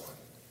themselves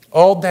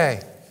all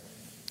day.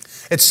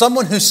 It's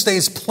someone who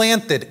stays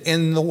planted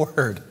in the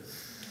word.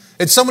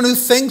 It's someone who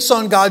thinks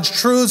on God's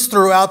truths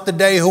throughout the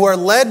day, who are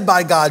led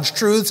by God's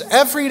truths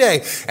every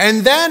day.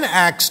 And then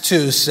Acts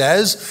 2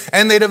 says,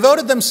 and they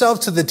devoted themselves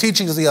to the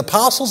teachings of the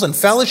apostles and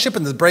fellowship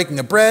and the breaking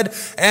of bread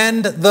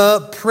and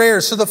the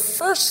prayers. So the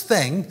first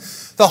thing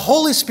the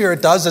Holy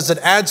Spirit does is it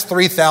adds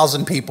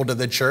 3,000 people to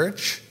the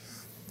church.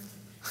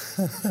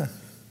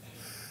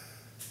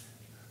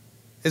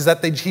 Is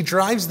that he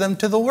drives them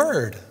to the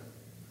word.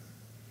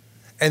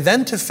 And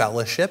then to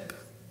fellowship.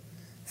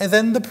 And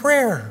then the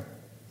prayer.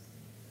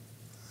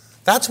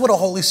 That's what a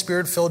Holy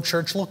Spirit-filled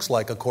church looks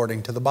like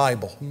according to the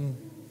Bible.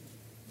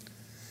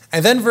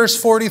 And then verse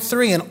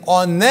 43,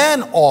 and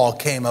then all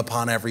came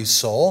upon every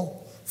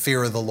soul,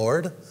 fear of the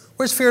Lord.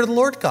 Where's fear of the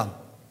Lord come?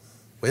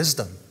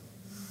 Wisdom.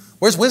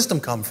 Where's wisdom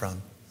come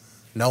from?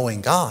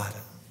 Knowing God.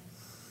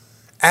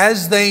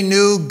 As they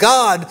knew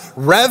God,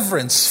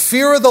 reverence,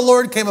 fear of the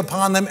Lord came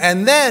upon them,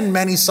 and then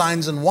many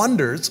signs and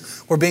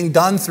wonders were being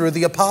done through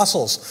the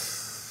apostles.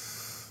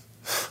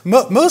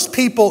 Most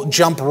people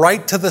jump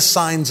right to the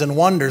signs and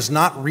wonders,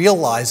 not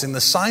realizing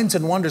the signs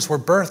and wonders were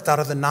birthed out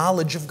of the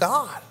knowledge of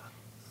God.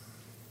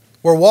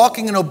 We're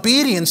walking in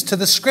obedience to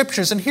the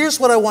scriptures. And here's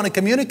what I want to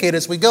communicate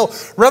as we go.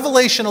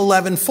 Revelation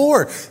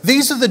 11:4.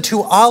 These are the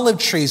two olive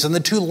trees and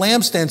the two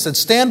lampstands that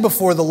stand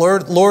before the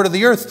Lord of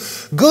the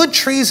earth. Good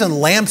trees and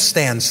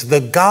lampstands, the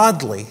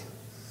godly,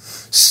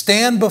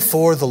 stand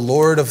before the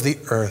Lord of the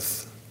earth.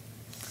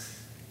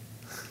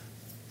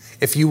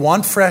 If you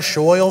want fresh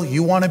oil,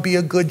 you want to be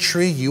a good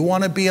tree, you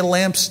want to be a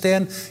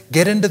lampstand,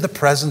 get into the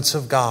presence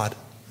of God.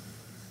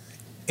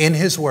 In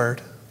His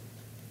Word,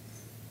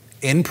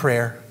 in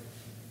prayer,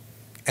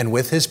 and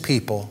with His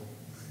people,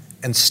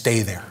 and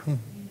stay there.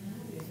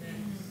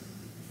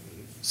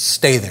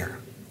 Stay there.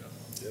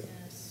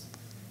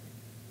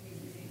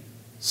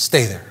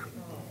 Stay there.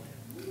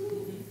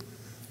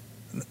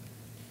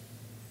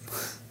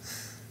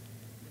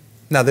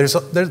 Now there's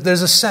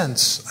a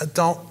sense,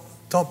 don't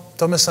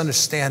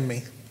misunderstand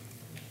me.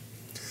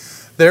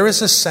 There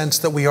is a sense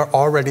that we are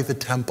already the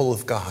temple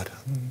of God.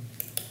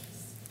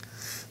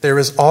 There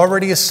is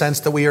already a sense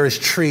that we are as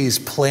trees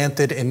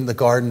planted in the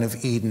Garden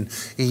of Eden.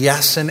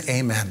 Yes and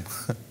amen.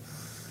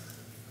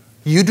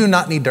 You do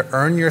not need to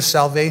earn your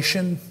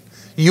salvation.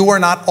 You are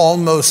not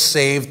almost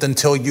saved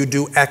until you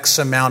do X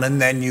amount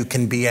and then you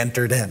can be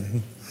entered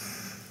in.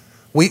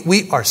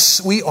 We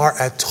are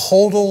at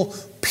total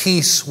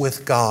peace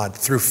with God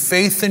through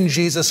faith in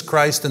Jesus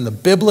Christ and the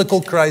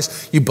biblical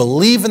Christ. You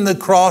believe in the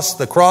cross.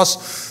 The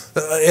cross,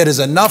 it is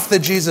enough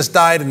that Jesus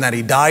died and that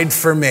He died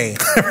for me,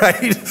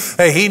 right?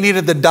 He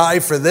needed to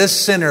die for this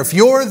sinner. If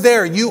you're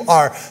there, you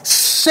are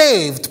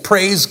saved,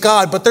 praise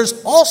God. But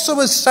there's also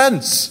a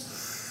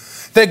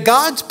sense that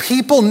God's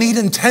people need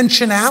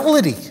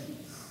intentionality.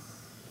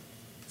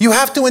 You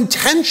have to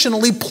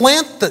intentionally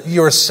plant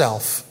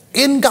yourself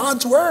in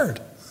God's Word.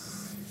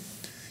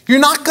 You're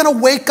not going to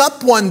wake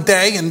up one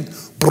day and,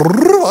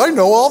 I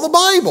know all the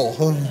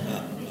Bible.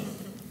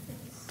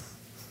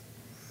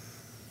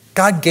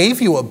 God gave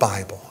you a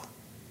Bible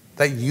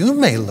that you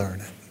may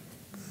learn it.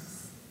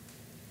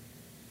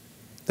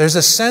 There's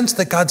a sense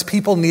that God's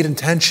people need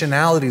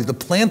intentionality to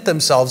plant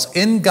themselves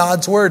in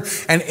God's Word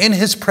and in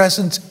His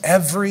presence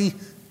every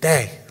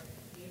day.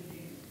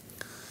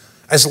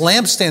 As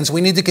lampstands,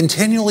 we need to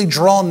continually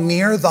draw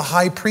near the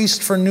high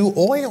priest for new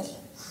oil.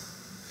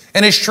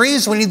 And as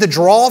trees, we need to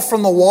draw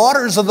from the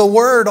waters of the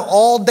Word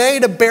all day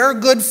to bear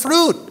good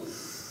fruit.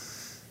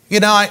 You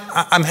know,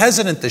 I'm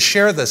hesitant to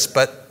share this,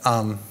 but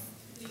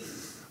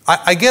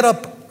I get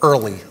up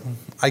early.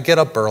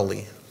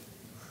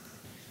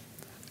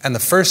 And the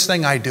first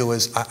thing I do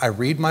is I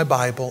read my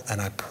Bible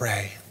and I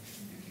pray.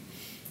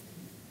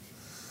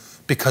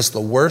 Because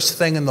the worst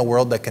thing in the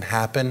world that can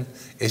happen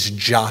is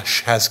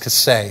Josh has to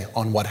say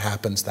on what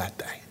happens that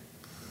day.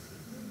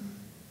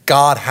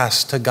 God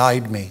has to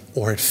guide me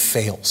or it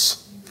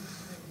fails.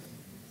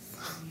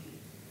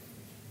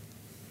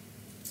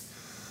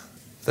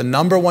 The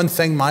number one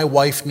thing my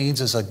wife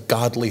needs is a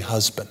godly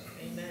husband.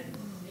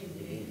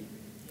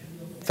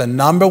 The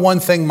number one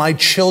thing my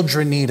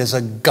children need is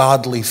a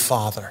godly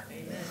father.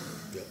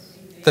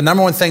 The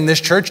number one thing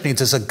this church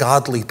needs is a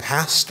godly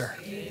pastor.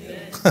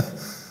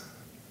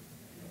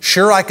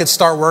 Sure, I could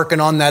start working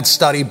on that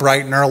study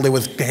bright and early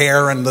with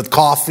hair and the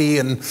coffee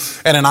and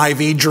an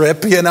IV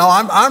drip.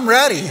 I'm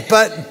ready.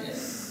 But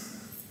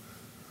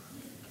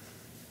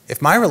if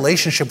my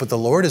relationship with the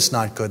Lord is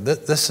not good,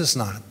 this is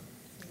not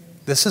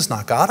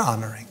God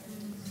honoring.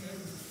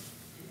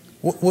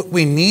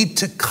 We need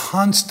to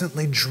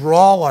constantly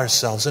draw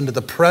ourselves into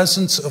the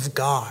presence of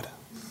God.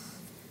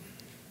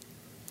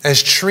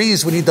 As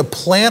trees, we need to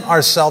plant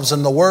ourselves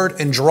in the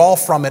Word and draw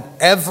from it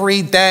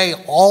every day,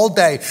 all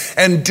day.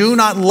 And do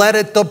not let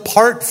it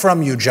depart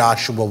from you,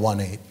 Joshua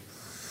 1:8.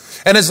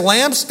 And as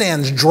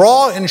lampstands,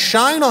 draw and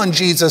shine on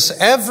Jesus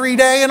every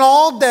day and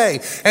all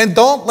day. And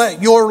don't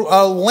let your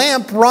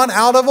lamp run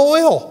out of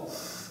oil.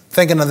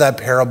 Thinking of that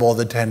parable of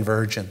the 10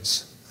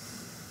 virgins.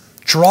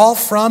 Draw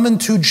from and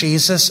to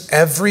Jesus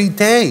every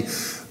day.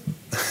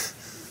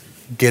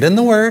 Get in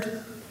the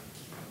Word.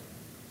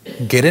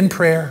 Get in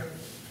prayer.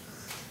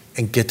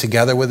 And get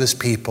together with His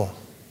people.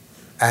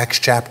 Acts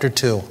chapter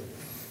 2.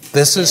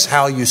 This is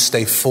how you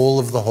stay full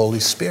of the Holy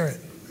Spirit.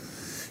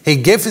 He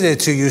gives it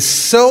to you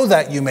so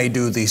that you may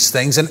do these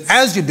things. And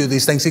as you do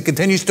these things, He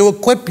continues to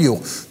equip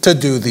you to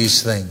do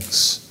these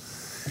things.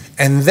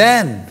 And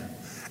then,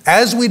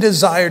 as we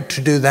desire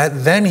to do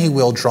that, then He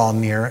will draw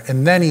near,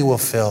 and then He will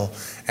fill,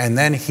 and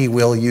then He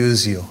will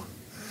use you.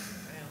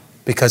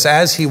 Because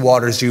as He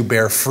waters, you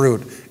bear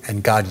fruit,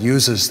 and God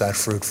uses that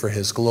fruit for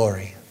His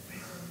glory.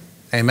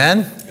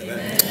 Amen?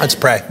 Amen. Let's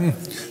pray.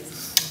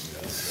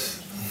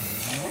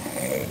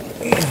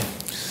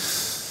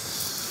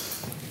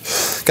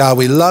 God,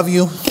 we love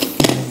you.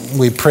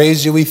 We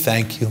praise you. We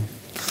thank you.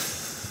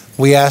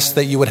 We ask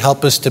that you would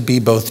help us to be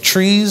both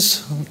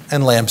trees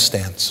and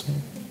lampstands.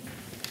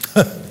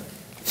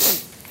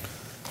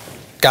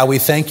 God, we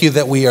thank you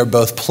that we are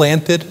both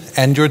planted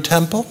and your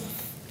temple.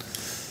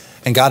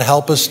 And God,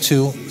 help us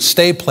to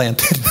stay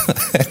planted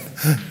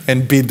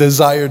and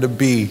desire to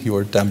be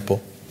your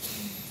temple.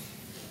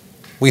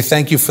 We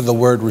thank you for the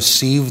word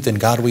received, and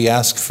God, we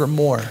ask for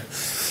more.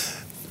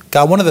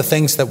 God, one of the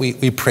things that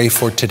we pray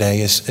for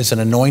today is an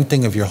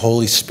anointing of your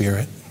Holy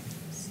Spirit.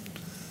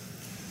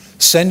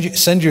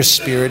 Send your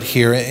Spirit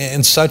here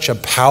in such a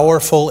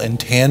powerful and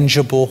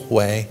tangible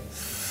way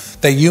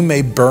that you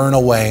may burn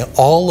away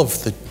all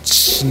of the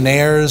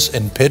snares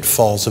and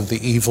pitfalls of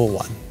the evil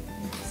one,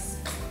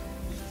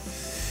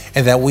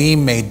 and that we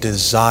may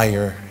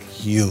desire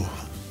you.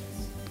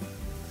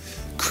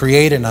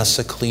 Create in us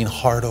a clean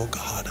heart, O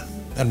God,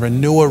 and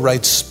renew a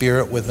right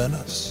spirit within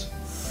us.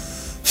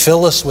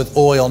 Fill us with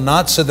oil,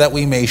 not so that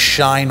we may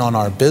shine on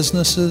our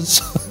businesses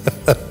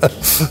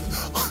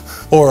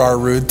or our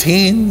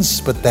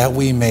routines, but that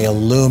we may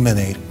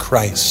illuminate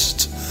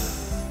Christ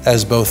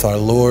as both our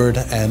Lord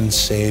and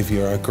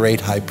Savior, our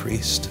great high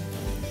priest.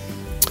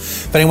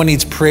 If anyone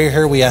needs prayer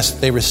here, we ask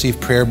that they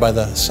receive prayer by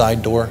the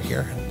side door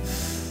here.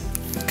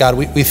 God,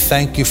 we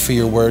thank you for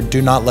your word.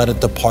 Do not let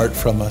it depart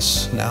from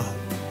us now.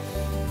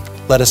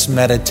 Let us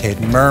meditate,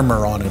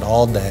 murmur on it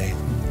all day,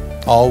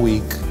 all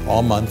week,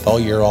 all month, all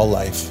year, all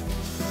life.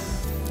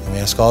 And we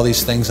ask all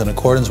these things in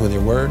accordance with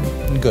your word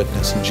and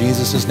goodness. In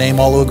Jesus' name,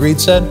 all who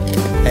agreed said,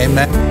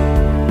 amen.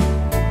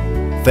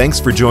 Thanks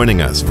for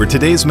joining us for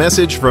today's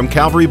message from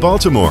Calvary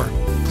Baltimore.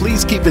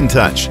 Please keep in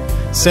touch.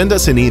 Send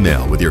us an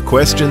email with your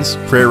questions,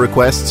 prayer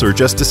requests, or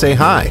just to say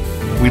hi.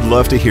 We'd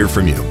love to hear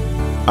from you.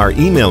 Our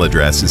email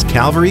address is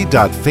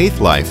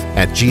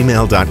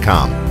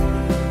calvary.faithlife@gmail.com.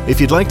 If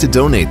you'd like to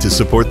donate to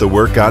support the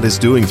work God is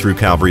doing through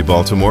Calvary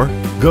Baltimore,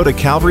 go to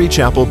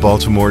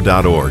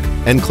calvarychapelbaltimore.org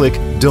and click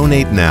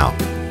Donate Now.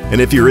 And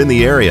if you're in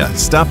the area,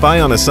 stop by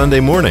on a Sunday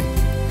morning.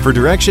 For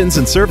directions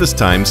and service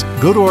times,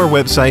 go to our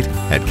website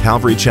at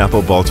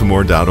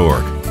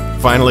calvarychapelbaltimore.org.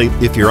 Finally,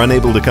 if you're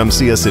unable to come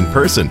see us in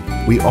person,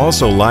 we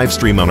also live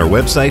stream on our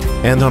website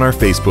and on our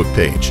Facebook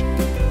page.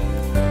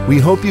 We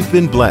hope you've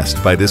been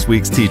blessed by this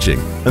week's teaching.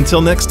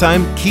 Until next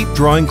time, keep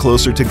drawing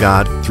closer to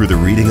God through the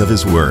reading of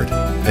His Word.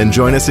 And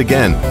join us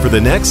again for the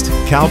next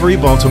Calvary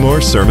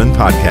Baltimore Sermon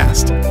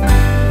Podcast.